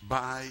it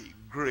by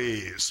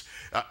grace.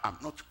 I'm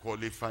not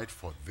qualified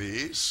for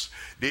this.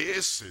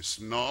 This is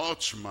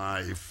not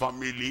my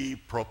family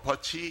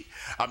property.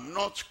 I'm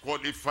not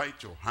qualified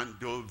to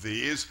handle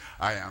this.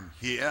 I am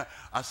here.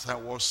 As I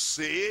was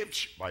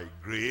saved by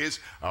grace,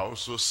 I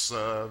also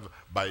serve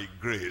by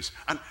grace.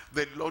 And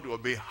the Lord will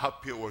be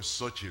happy with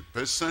such a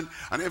person.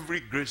 And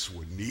every grace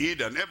we need,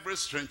 and every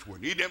strength we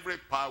need, every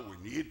power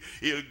we need,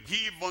 he'll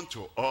give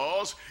unto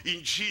us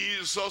in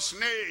Jesus'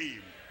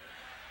 name.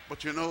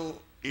 But you know,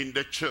 in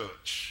the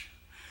church,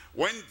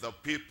 when the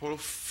people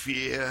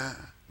fear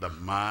the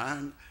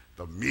man,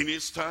 the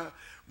minister,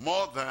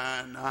 more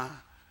than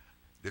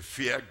they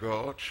fear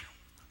God,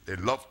 they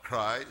love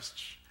Christ,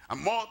 and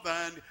more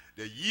than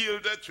they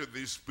yielded to the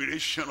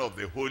inspiration of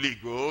the Holy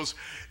Ghost,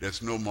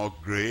 there's no more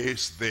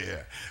grace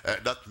there.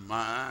 That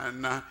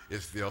man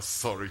is the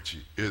authority,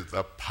 is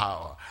the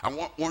power. And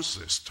once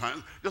he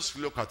stands, just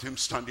look at him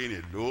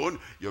standing alone,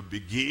 you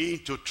begin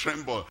to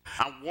tremble.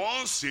 And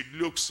once he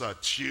looks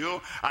at you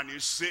and he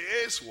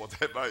says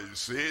whatever he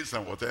says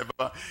and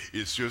whatever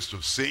he's used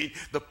to saying,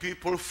 the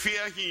people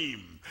fear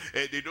him.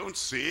 They don't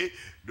say,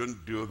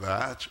 don't do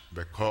that,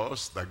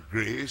 because the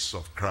grace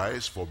of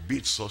Christ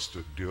forbids us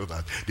to do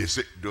that. They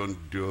say, don't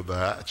do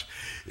that.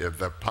 If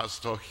the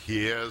pastor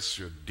hears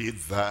you did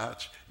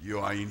that, you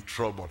are in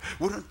trouble.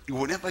 You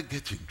will never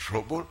get in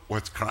trouble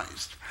with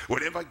Christ.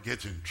 We'll never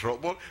get in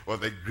trouble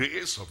with the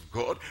grace of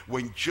God.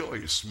 We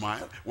enjoy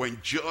smile, we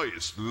enjoy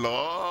his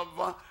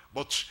love.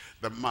 But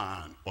the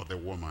man or the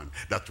woman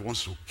that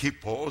wants to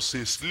keep us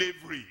in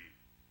slavery,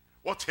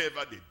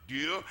 whatever they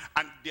do,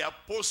 and their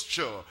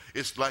posture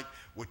is like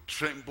we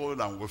tremble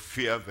and we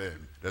fear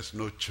them. There's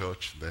no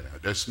church there.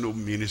 There's no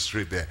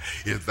ministry there.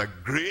 It's the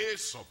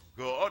grace of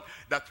God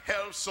that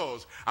helps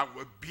us, and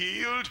we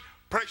build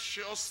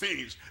precious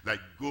things like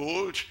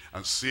gold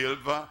and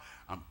silver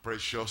and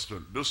precious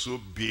stones. Those who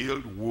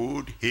build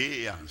wood,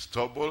 hay, and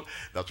stubble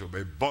that will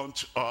be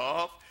burnt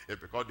off, it's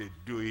because they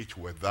do it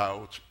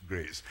without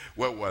grace.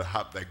 We will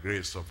have the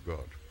grace of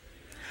God.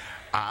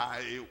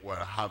 I will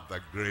have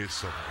the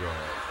grace of God.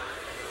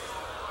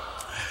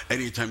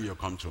 Anytime you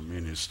come to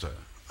minister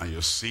and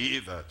you see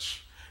that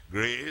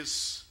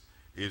grace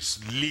is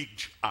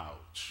leaked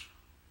out,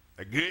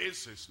 the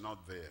grace is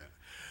not there,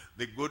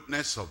 the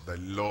goodness of the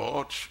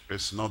Lord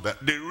is not there,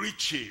 the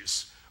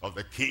riches of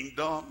the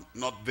kingdom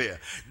not there,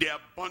 the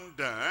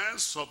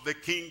abundance of the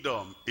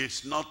kingdom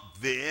is not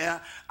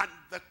there, and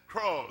the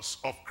cross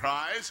of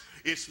Christ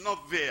is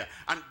not there,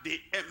 and the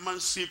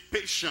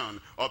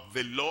emancipation of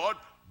the Lord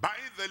by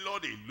the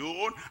Lord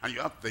alone, and you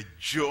have the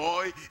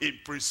joy in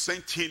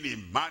presenting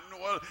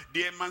Emmanuel,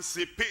 the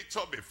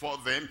emancipator, before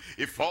them.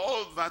 If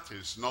all that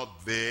is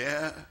not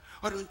there,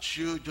 why don't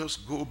you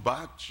just go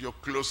back to your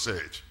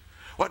closet?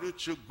 Why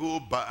don't you go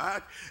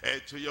back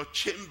to your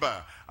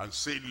chamber and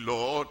say,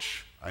 Lord,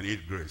 I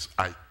need grace.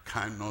 I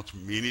cannot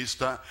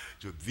minister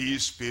to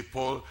these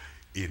people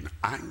in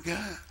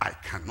anger. I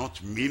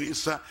cannot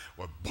minister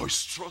with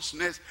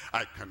boisterousness.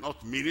 I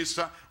cannot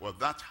minister with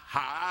that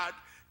hard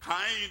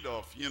kind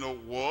of,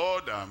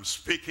 word I'm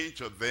speaking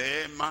to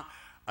them,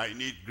 I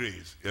need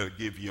grace. He'll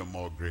give you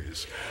more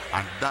grace.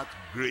 And that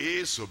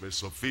grace will be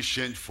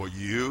sufficient for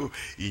you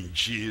in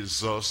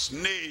Jesus'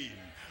 name.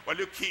 We're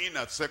looking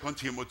at 2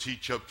 Timothy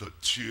chapter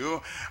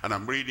 2, and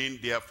I'm reading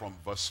there from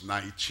verse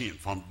 19.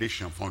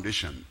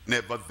 Foundation.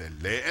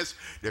 Nevertheless,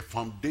 the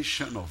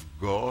foundation of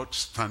God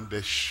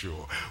standeth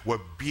sure. We're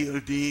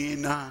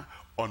building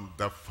on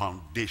the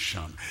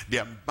foundation.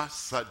 The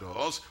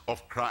ambassadors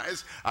of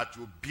Christ are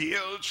to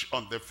build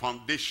on the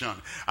foundation.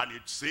 And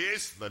it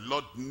says, the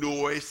Lord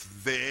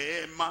knoweth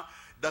them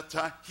that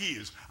are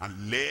his,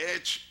 and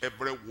let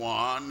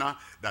everyone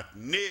that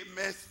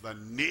nameth the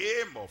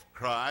name of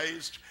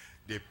Christ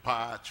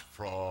depart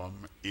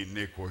from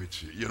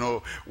iniquity.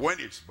 When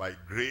it's by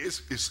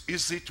grace, it's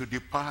easy to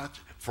depart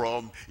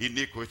from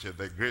iniquity.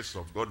 The grace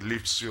of God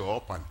lifts you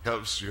up and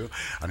helps you,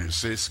 and it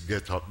says,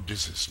 get up,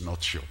 this is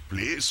not your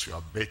place, you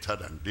are better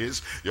than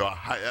this, you are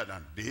higher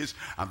than this,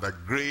 and the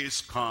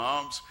grace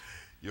comes,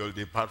 you'll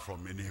depart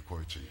from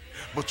iniquity.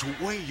 But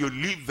when you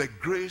leave the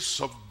grace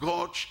of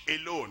God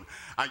alone,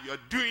 and you're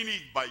doing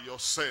it by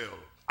yourself,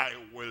 I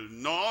will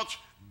not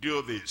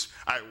do this,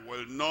 I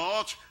will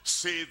not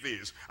say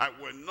this, I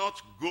will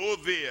not go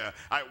there,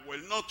 I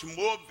will not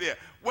move there.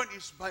 When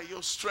it's by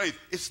your strength,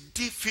 it's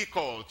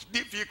difficult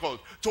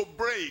to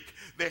break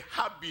the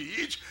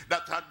habit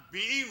that had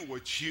been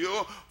with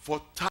you for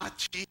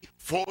 30,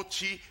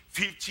 40,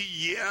 50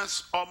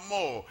 years or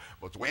more.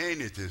 But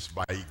when it is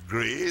by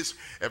grace,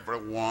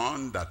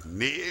 everyone that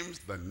names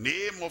the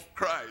name of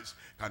Christ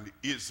can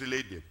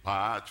easily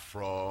depart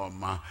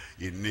from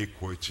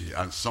iniquity.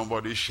 And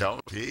somebody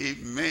shout,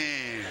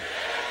 amen.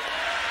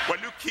 We're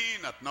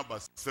looking at number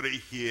 3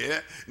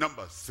 here.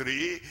 Number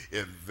 3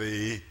 is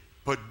the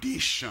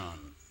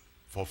perdition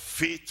for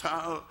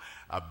fatal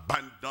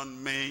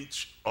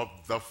abandonment of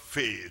the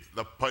faith.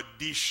 The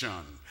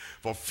perdition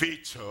for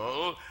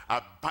fatal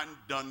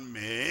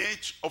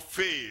abandonment of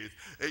faith.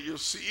 You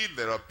see,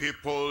 there are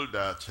people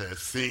that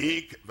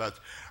think that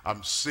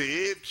I'm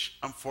saved,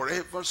 I'm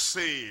forever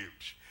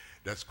saved.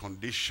 There's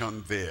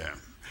condition there.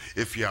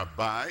 If you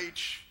abide,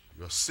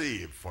 you're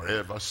saved,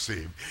 forever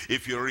saved.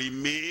 If you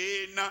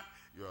remain,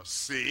 you're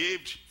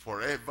saved,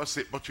 forever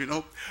saved. But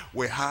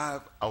we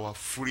have our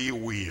free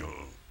will.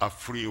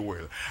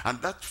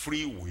 And that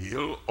free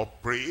will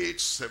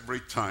operates every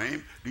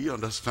time. Do you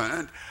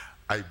understand?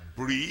 I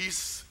breathe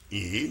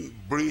in,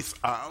 breathe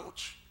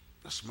out.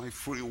 That's my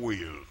free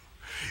will.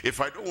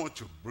 If I don't want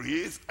to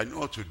breathe, I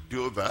know how to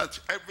do that.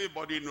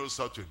 Everybody knows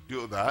how to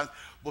do that.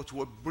 But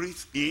we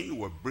breathe in,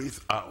 we breathe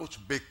out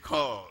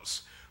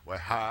because we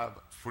have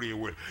free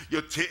will.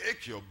 You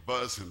take your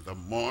bus in the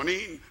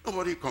morning,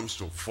 nobody comes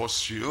to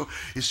force you.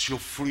 It's your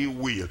free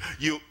will.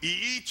 You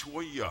eat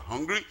when you're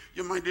hungry.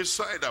 You might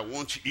decide, I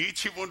want to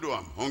eat even though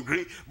I'm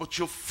hungry, but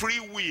your free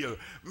will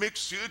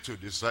makes you to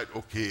decide,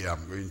 okay,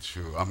 I'm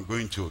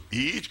going to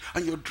eat,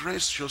 and you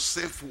dress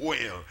yourself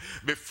well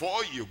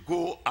before you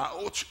go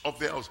out of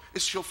the house.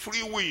 It's your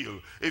free will.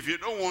 If you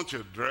don't want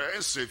to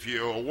dress, if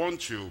you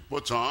want to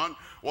put on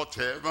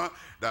whatever,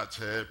 that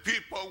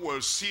people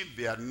will see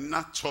the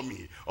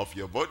anatomy of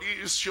your body,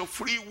 is your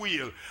free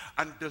will.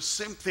 And the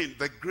same thing,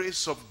 the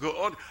grace of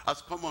God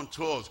has come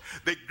unto us.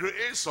 The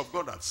grace of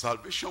God at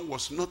salvation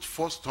was not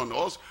forced on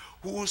us.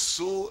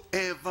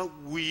 Whosoever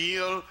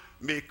will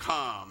may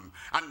come.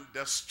 And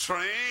the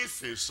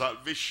strength in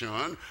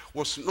salvation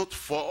was not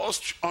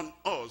forced on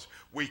us.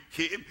 We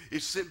came, he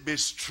said, be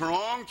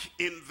strong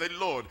in the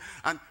Lord.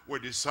 And we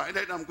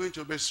decided, I'm going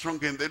to be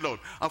strong in the Lord.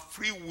 Our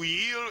free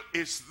will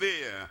is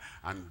there.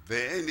 And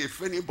then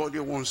if anybody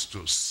wants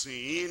to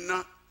sin,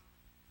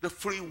 the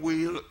free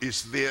will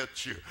is there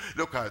too.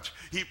 Look at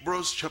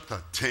Hebrews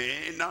chapter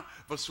 10,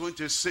 verse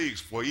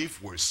 26. For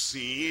if we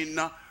sin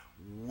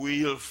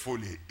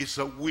willfully, it's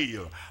a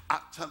will.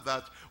 After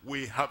that,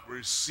 we have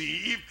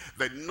received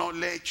the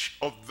knowledge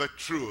of the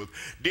truth.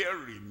 There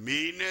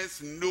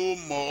remaineth no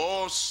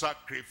more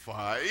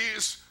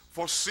sacrifice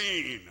for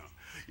sin.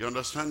 You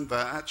understand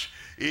that?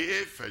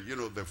 If,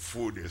 the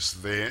food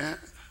is there,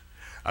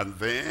 and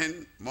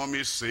then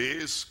mommy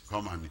says,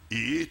 come and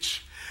eat,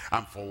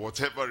 and for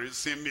whatever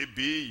reason may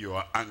be, you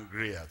are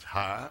angry at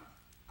her,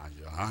 and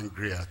you're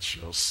angry at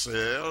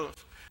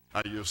yourself,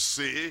 and you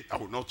say, I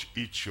will not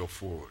eat your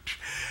food.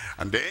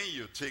 And then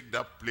you take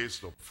that plate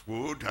of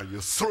food and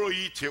you throw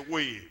it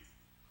away.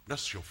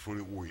 That's your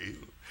free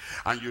will.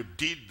 And you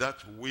did that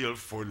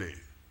willfully.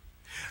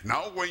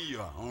 Now when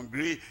you are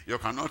hungry, you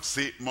cannot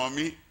say,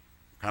 Mommy,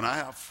 can I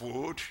have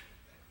food?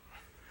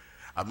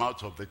 I'm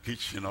out of the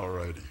kitchen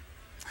already.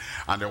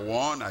 And the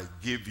one I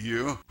give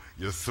you,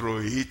 you throw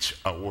it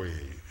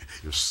away.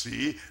 You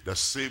see, the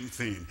same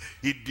thing.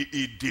 He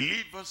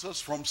delivers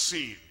us from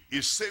sin.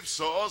 It saves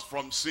us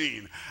from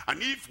sin.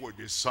 And if we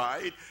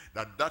decide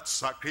that that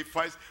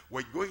sacrifice,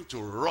 we're going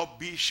to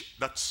rubbish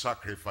that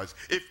sacrifice.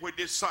 If we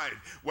decide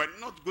we're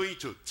not going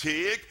to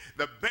take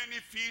the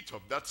benefit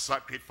of that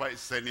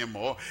sacrifice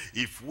anymore,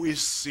 if we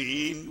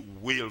sin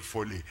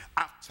willfully,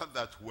 after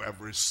that we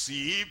have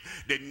received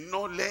the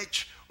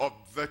knowledge of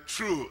the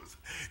truth,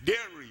 there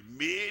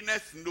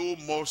remaineth no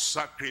more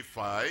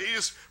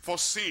sacrifice for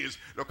sins.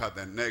 Look at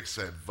the next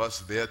verse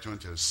there,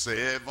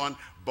 27.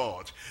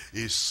 But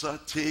a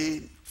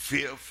certain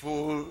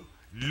fearful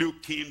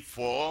looking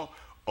for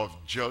of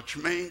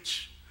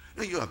judgment.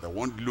 You are the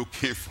one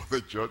looking for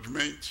the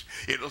judgment.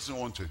 He doesn't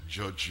want to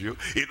judge you.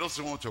 He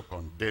doesn't want to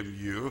condemn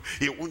you.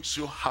 He wants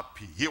you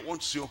happy. He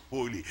wants you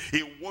holy.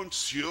 He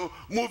wants you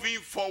moving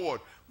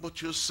forward.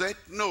 But you said,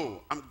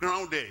 no, I'm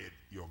grounded.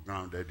 You're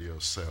grounded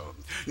yourself.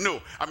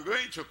 No, I'm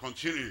going to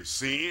continue to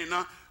sin.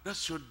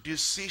 That's your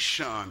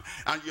decision.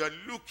 And you're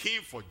looking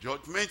for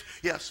judgment.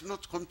 He has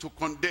not come to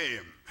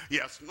condemn. He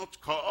has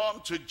not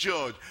come to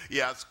judge. He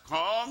has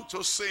come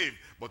to save.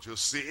 But you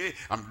say,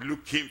 I'm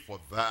looking for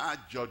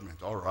that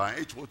judgment. All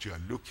right, what you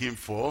are looking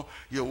for,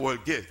 you will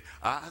get.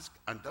 Ask,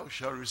 and thou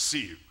shalt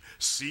receive.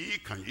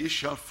 Seek, and ye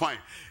shall find.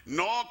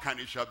 Knock, and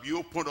it shall be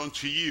opened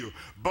unto you.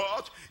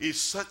 But a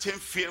certain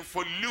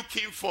fearful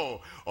looking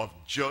for of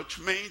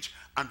judgment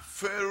and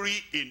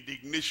fiery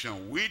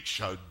indignation, which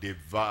shall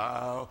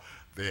devour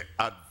the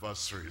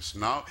adversaries.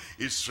 Now,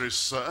 it's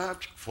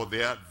reserved for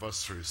the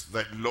adversaries.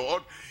 The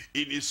Lord,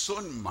 in his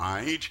own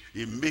mind,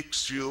 he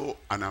makes you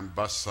an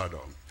ambassador.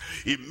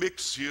 He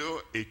makes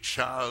you a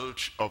child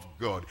of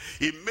God.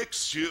 He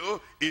makes you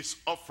his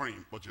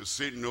offering. But you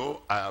say,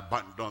 no, I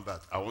abandon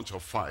that. I want to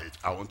fight.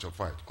 I want to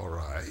fight. All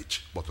right.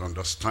 But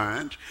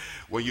understand,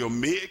 when you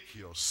make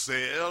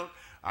yourself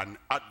an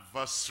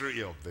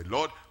adversary of the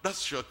Lord,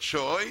 that's your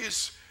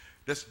choice.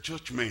 That's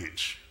judgment.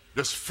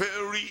 There's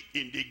fiery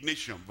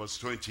indignation. Verse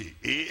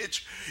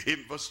 28. In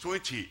verse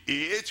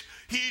 28,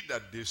 he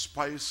that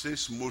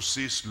despises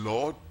Moses'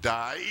 law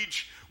died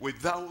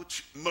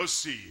without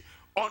mercy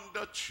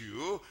under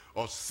 2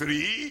 or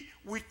 3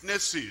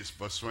 witnesses.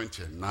 Verse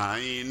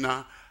 29.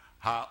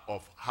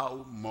 Of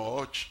how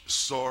much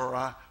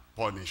sorrow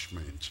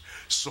punishment.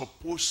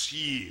 Suppose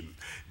ye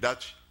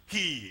that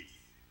he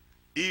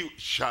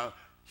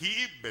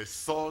be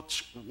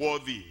thought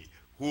worthy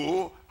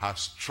who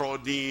has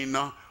trodden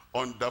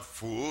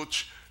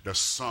underfoot the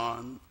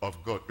Son of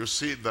God. You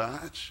see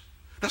that?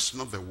 That's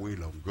not the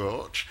will of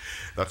God.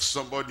 That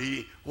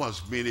somebody who has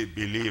been a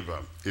believer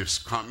is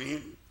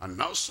coming, and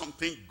now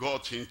something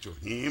got into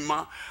him,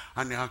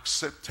 and he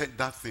accepted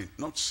that thing.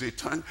 Not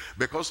Satan,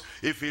 because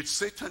if it's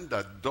Satan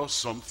that does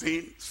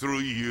something through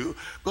you,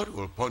 God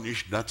will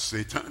punish that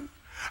Satan.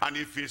 And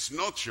if it's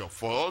not your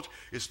fault,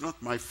 it's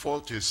not my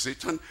fault, it's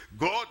Satan,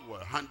 God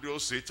will handle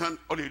Satan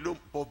all alone.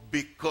 But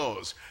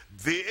because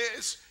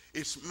this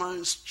is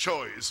man's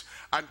choice,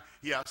 and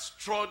he has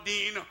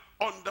trodden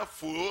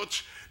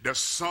underfoot the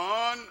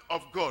Son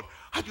of God.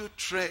 How do you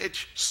tread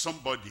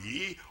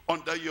somebody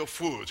under your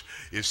foot?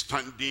 He's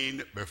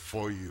standing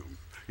before you.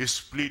 He's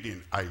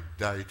pleading, I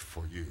died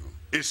for you.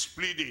 He's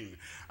pleading,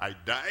 I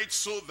died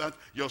so that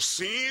your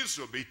sins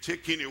will be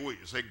taken away.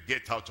 You say,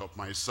 get out of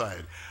my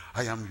sight.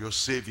 I am your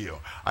Savior.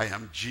 I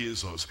am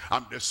Jesus.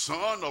 I'm the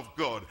Son of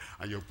God.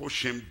 And you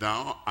push him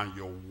down and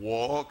you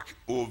walk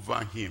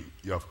over him.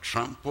 You have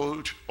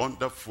trampled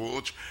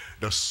underfoot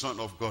the Son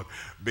of God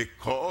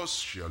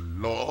because you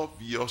love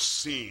your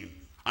sin.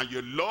 And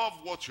you love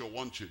what you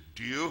want to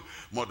do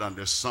more than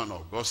the Son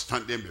of God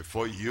standing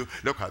before you.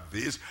 Look at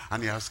this.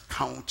 And he has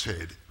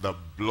counted the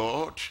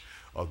blood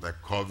of the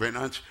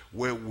covenant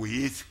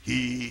wherewith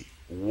he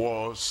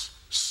was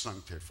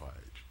sanctified.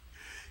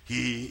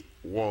 He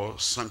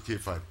was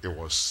sanctified. He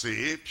was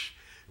saved.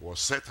 He was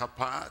set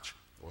apart.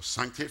 He was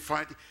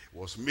sanctified. He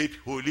was made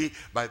holy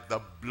by the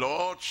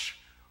blood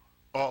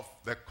of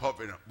the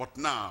covenant. But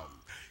now,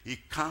 he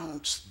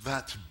counts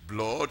that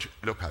blood.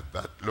 Look at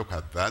that. Look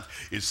at that.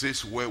 It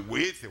says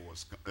wherewith he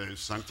was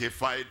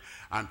sanctified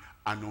and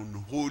an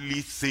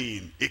unholy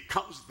thing. He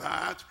counts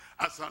that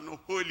as an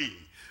unholy.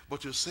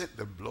 But you said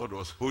the blood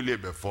was holy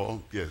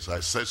before. Yes,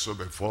 I said so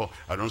before.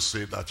 I don't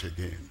say that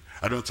again.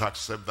 I don't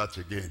accept that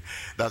again.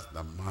 That's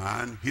the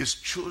man he's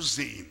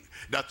choosing.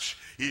 That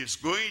he is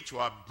going to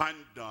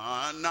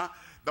abandon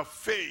the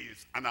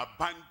faith and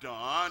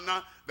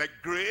abandon the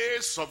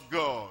grace of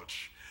God.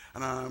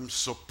 And I'm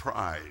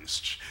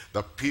surprised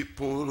the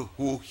people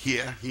who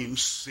hear him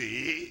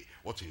say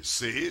what he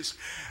says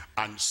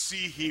and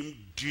see him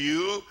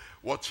do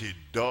what he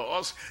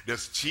does, they're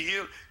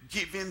still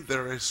giving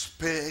the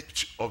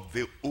respect of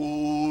the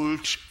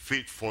old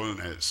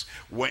faithfulness.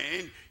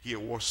 When he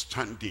was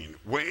standing,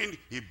 when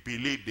he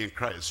believed in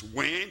Christ,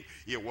 when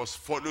he was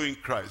following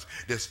Christ,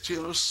 they're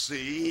still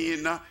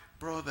saying,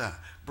 brother,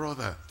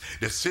 brother.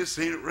 They're still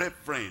saying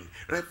reverend,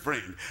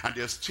 reverend. And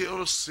they're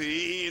still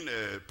saying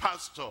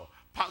pastor,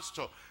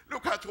 pastor.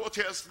 Look at what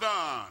he has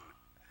done.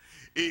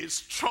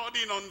 is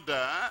treading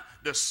under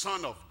the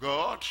Son of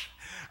God,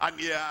 and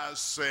he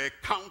has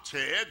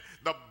counted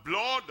the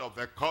blood of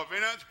the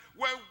covenant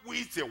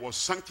wherewith he was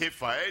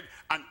sanctified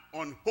an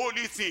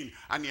unholy thing,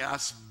 and he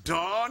has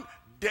done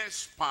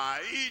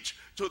despite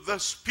to the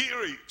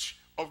Spirit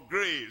of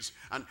grace.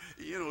 And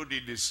you know,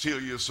 they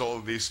still use all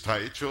this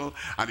title,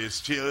 and they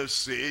still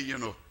say, you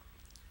know,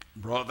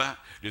 brother,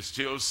 they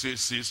still say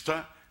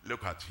sister.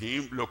 Look at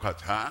him, look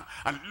at her,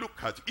 and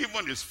look at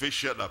even his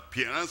facial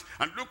appearance,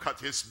 and look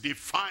at his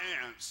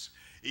defiance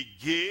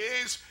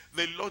against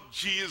the Lord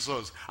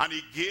Jesus and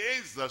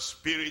against the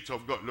Spirit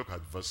of God. Look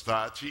at verse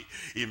 30.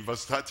 In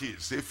verse 30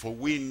 it says, for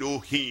we know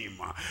him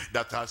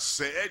that has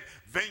said,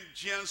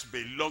 vengeance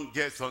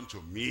belongeth unto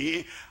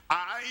me,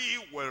 I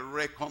will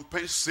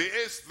recompense,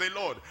 says the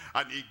Lord.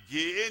 And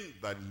again,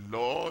 the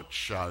Lord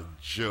shall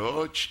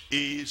judge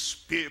his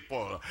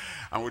people.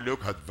 And we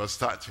look at verse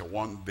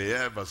 31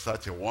 there. Verse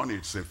 31,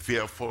 it's a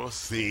fearful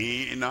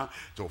thing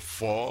to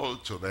fall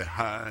to the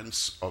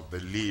hands of the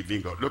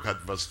living God. Look at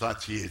verse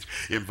 38.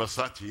 In verse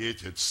 38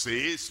 it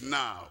says,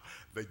 now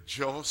the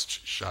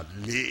just shall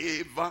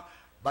live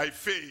by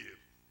faith.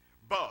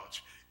 But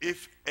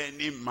if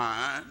any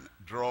man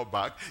draw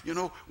back, you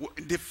know,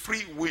 the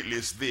free will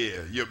is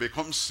there. You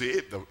become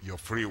saved, your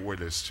free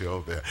will is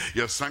still there.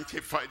 You're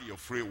sanctified, your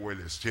free will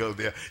is still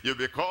there. You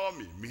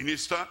become a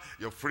minister,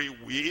 your free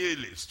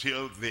will is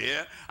still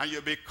there. And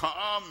you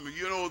become,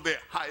 you know, the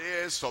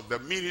highest of the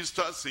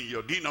ministers in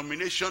your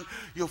denomination,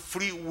 your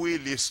free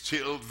will is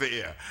still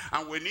there.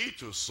 And we need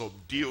to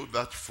subdue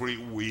that free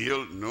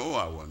will. No,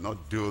 I will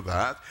not do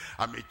that.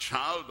 I'm a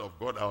child of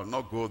God, I will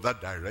not go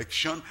that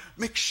direction.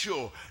 Make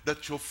sure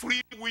that your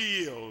free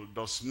will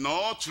does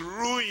not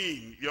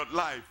ruin your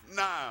life.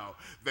 Now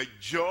the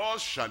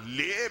just shall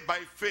live by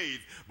faith,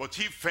 but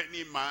if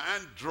any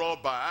man draw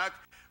back,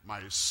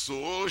 my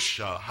soul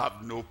shall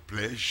have no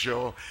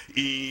pleasure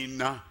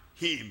in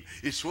him.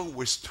 It's when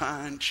we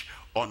stand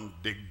on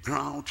the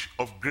ground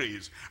of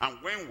grace, and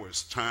when we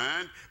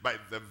stand by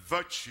the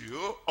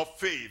virtue of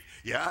faith,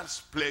 he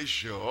has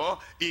pleasure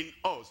in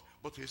us.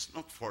 But it's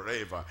not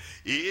forever.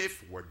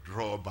 If we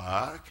draw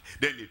back,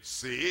 then it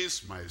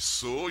says, my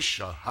soul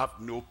shall have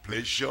no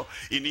pleasure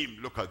in him.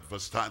 Look at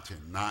verse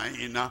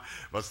 39.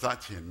 Verse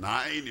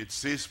 39, it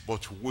says,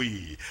 but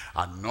we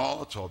are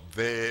not of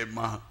them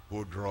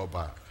who draw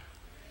back.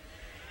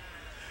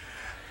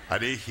 I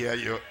didn't hear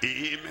your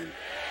amen.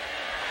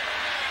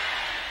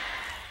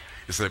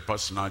 It's a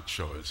personal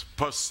choice.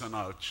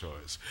 Personal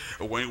choice.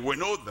 When we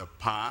know the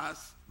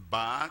path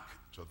back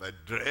to the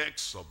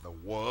dregs of the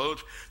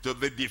world, to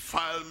the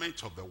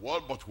defilement of the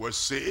world, but we'll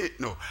say,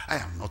 no, I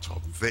am not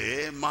of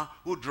them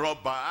who draw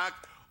back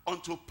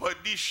unto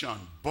perdition,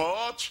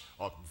 but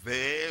of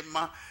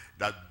them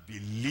that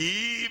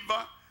believe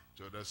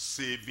to the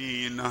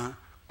saving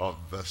of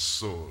the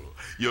soul.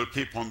 You'll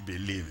keep on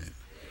believing.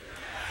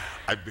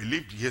 I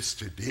believed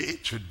yesterday,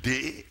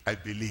 today I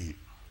believe.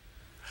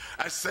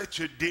 I said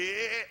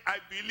today I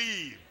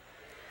believe.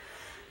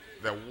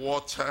 The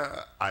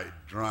water I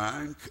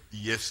drank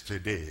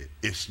yesterday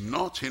is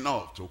not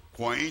enough to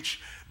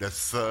quench the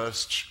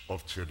thirst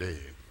of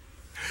today.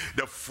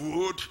 The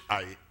food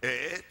I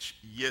ate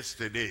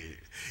yesterday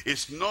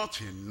is not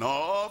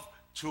enough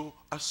to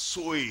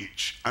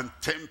assuage and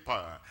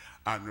temper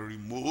and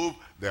remove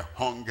the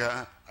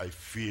hunger I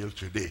feel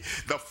today.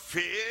 The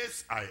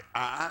faith I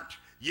had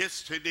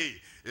yesterday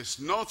is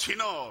not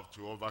enough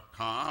to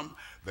overcome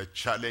the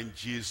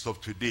challenges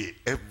of today.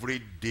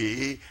 Every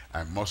day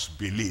I must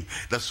believe.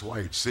 That's why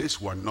it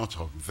says we're not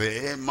of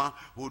them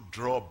who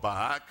draw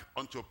back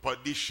unto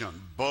perdition,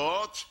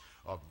 but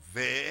of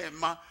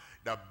them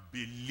that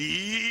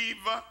believe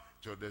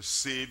to the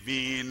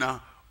saving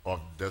of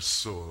the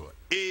soul.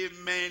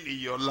 Amen in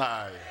your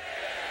life.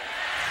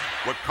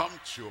 We come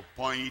to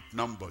point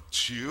number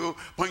 2.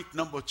 Point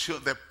number 2,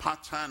 the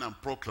pattern and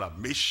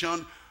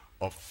proclamation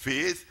of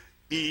faith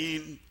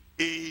in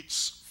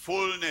its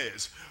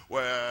fullness.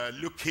 We're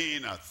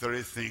looking at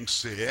 3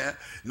 things here.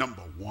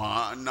 Number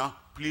 1,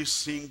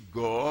 pleasing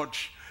God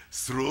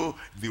through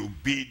the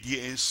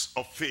obedience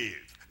of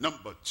faith.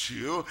 Number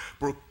 2,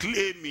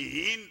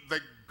 proclaiming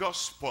the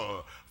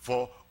gospel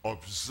for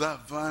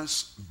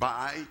observance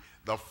by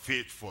the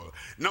faithful.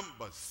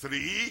 Number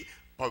 3,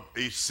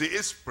 it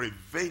says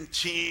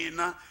preventing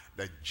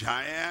the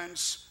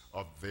giants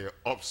of the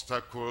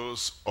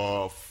obstacles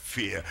of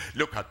fear.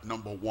 Look at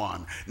number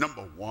 1.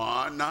 Number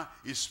 1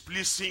 is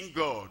pleasing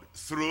God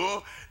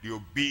through the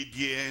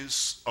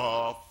obedience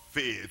of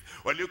faith.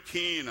 We're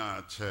looking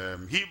at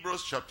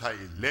Hebrews chapter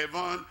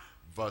 11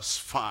 verse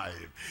 5.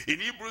 In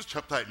Hebrews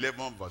chapter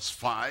 11 verse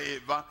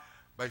 5,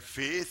 by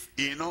faith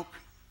Enoch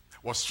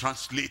was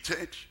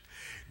translated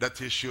that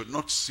he should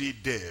not see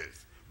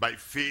death. By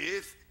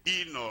faith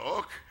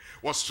Enoch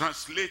was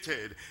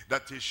translated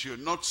that he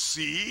should not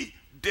see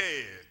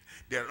death.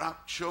 The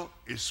rapture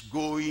is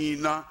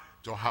going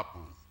to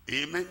happen.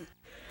 Amen.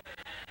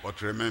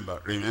 But remember,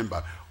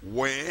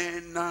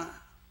 when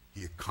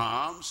he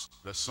comes,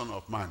 the Son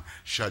of Man,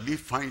 shall he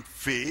find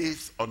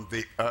faith on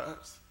the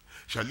earth?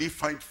 Shall he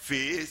find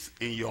faith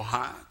in your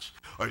heart?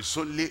 Or it's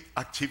only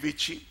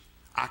activity,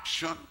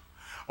 action?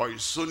 Or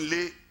it's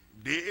only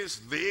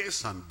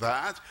this and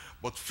that?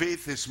 But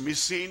faith is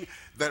missing.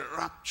 The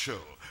rapture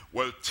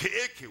will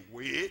take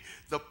away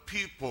the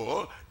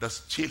people that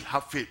still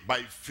have faith.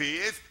 By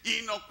faith,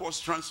 Enoch was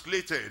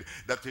translated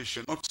that he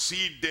should not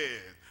see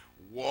death.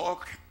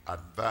 Walk at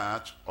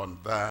that, on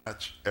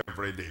that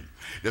every day.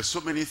 There's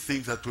so many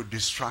things that will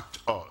distract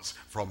us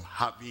from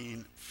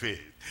having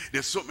faith.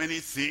 There's so many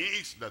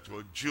things that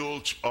will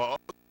jolt us.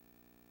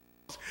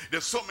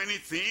 There's so many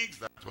things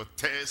that will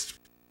test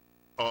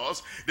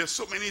us. There's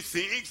so many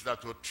things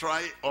that will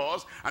try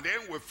us, and then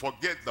we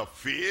forget the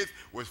faith.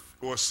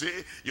 We'll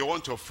say, you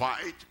want to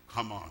fight?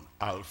 Come on,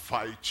 I'll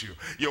fight you.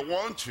 You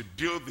want to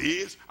do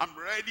this? I'm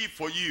ready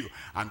for you.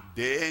 And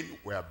then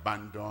we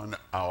abandon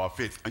our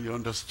faith. And you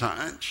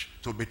understand,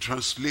 to be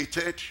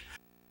translated